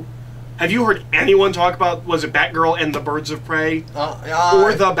 2. Have you heard anyone talk about, was it Batgirl and the Birds of Prey?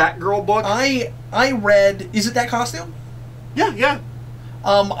 Or the Batgirl book? I read, is it that costume? Yeah.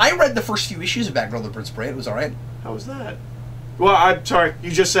 I read the first few issues of Batgirl and the Birds of Prey. It was alright. How was that? Well, I'm sorry, you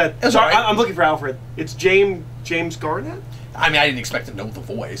just said. It was Sorry, alright. I'm looking for Alfred. It's James Garnett? I mean, I didn't expect to know the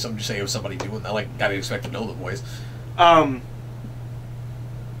voice. I'm just saying it was somebody doing that. Like, I didn't expect to know the voice.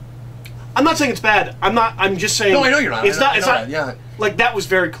 I'm not saying it's bad. I'm just saying. No, I know you're not. It's not. It's not. Yeah. Like that was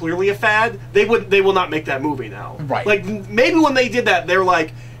very clearly a fad. They will not make that movie now. Right. Like maybe when they did that, they were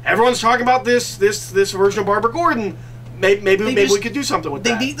like, everyone's talking about this version of Barbara Gordon. Maybe we could do something with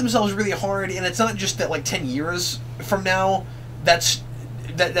that. They beat themselves really hard, and it's not just that like 10 years from now, that's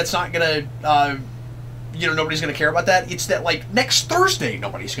not gonna. Nobody's gonna care about that. It's that like next Thursday,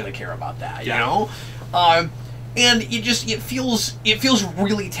 nobody's gonna care about that. You know. And it feels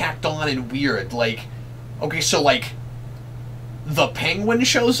really tacked on and weird. Like, okay, so like, the Penguin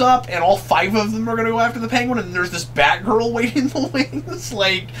shows up, and all 5 of them are gonna go after the Penguin, and there's this Batgirl waiting in the wings.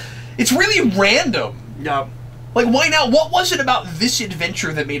 Like, it's really random. Yeah. Like, why now? What was it about this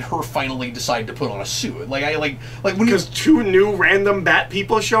adventure that made her finally decide to put on a suit? Like, when because 2 new random Bat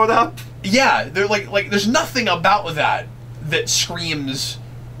people showed up. Yeah, they're like there's nothing about that screams,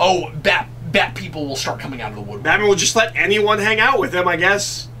 oh, Bat people will start coming out of the woodwork. Batman will just let anyone hang out with him, I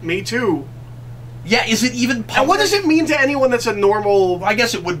guess. Me too. Yeah, is it even public? And what does it mean to anyone that's a normal... I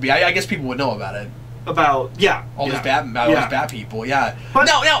guess it would be. I guess people would know about it. About, yeah. All these Bat people, yeah. But,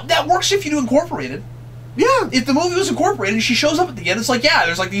 now, that works if you do Incorporated. Yeah. If the movie was Incorporated and she shows up at the end, it's like, yeah,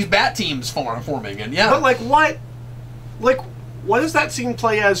 there's like these Bat teams forming, and yeah. But like, what does that scene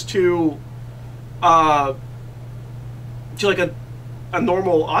play as to like a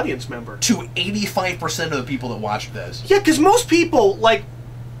normal audience member? To 85% of the people that watched this. Yeah, because most people, like,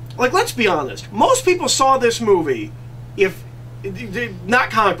 let's be honest, most people saw this movie, if not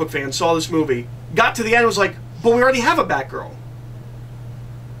comic book fans saw this movie, got to the end and was like, but we already have a Batgirl.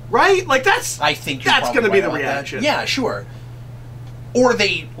 Right? Like, I think that's going to be the right reaction. Yeah, sure. Or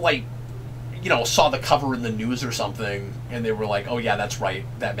they, like, saw the cover in the news or something, and they were like, oh yeah, that's right,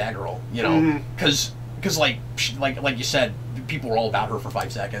 that Batgirl, because like you said, people were all about her for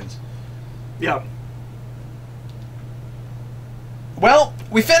 5 seconds. Yeah. Well,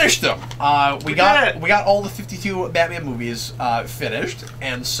 we finished them. We got did it. all the 52 Batman movies finished,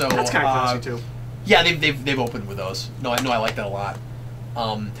 and so That's kind of classy too. Yeah, they've opened with those. No, I like that a lot.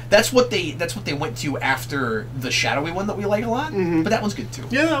 That's what they went to after the shadowy one that we like a lot. But that one's good too.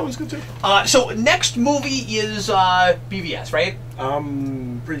 Yeah, that one's good too. So next movie is BVS, right?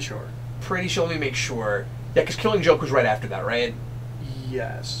 Pretty sure. Pretty sure. Let me make sure. Yeah, because Killing Joke was right after that, right?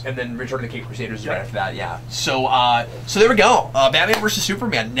 Yes. And then Return of the Caped Crusaders is right after that. Yeah. So there we go. Batman vs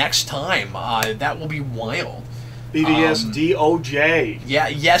Superman next time. That will be wild. BVS DOJ. Yeah,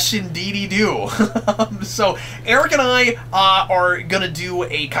 yes, indeedy do. So Eric and I are gonna do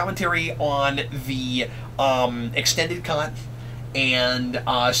a commentary on the extended cut, and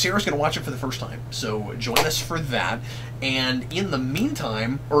Sarah's gonna watch it for the first time. So join us for that. And in the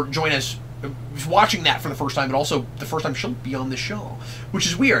meantime, or join us watching that for the first time, but also the first time she'll be on the show, which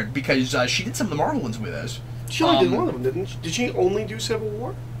is weird because she did some of the Marvel ones with us. She only did one of them, didn't she? Did she only do Civil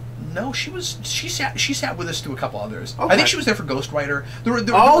War? No, she sat with us through a couple others. Okay. I think she was there for Ghost Rider.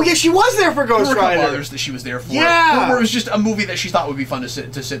 Yeah, she was there for Ghost There were a Rider. couple others that she was there for. Yeah. Where it was just a movie that she thought would be fun to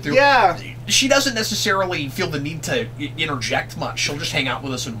sit through. Yeah. She doesn't necessarily feel the need to interject much. She'll just hang out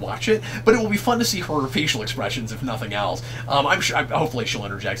with us and watch it. But it will be fun to see her facial expressions, if nothing else. I'm sure. Hopefully, she'll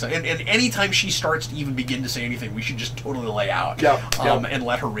interject. And anytime she starts to even begin to say anything, we should just totally lay out. And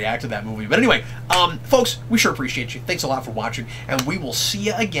let her react to that movie. But anyway, folks, we sure appreciate you. Thanks a lot for watching, and we will see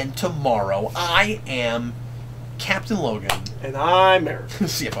you again tomorrow. I am Captain Logan. And I'm Eric.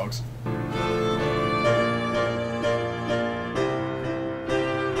 See you, folks.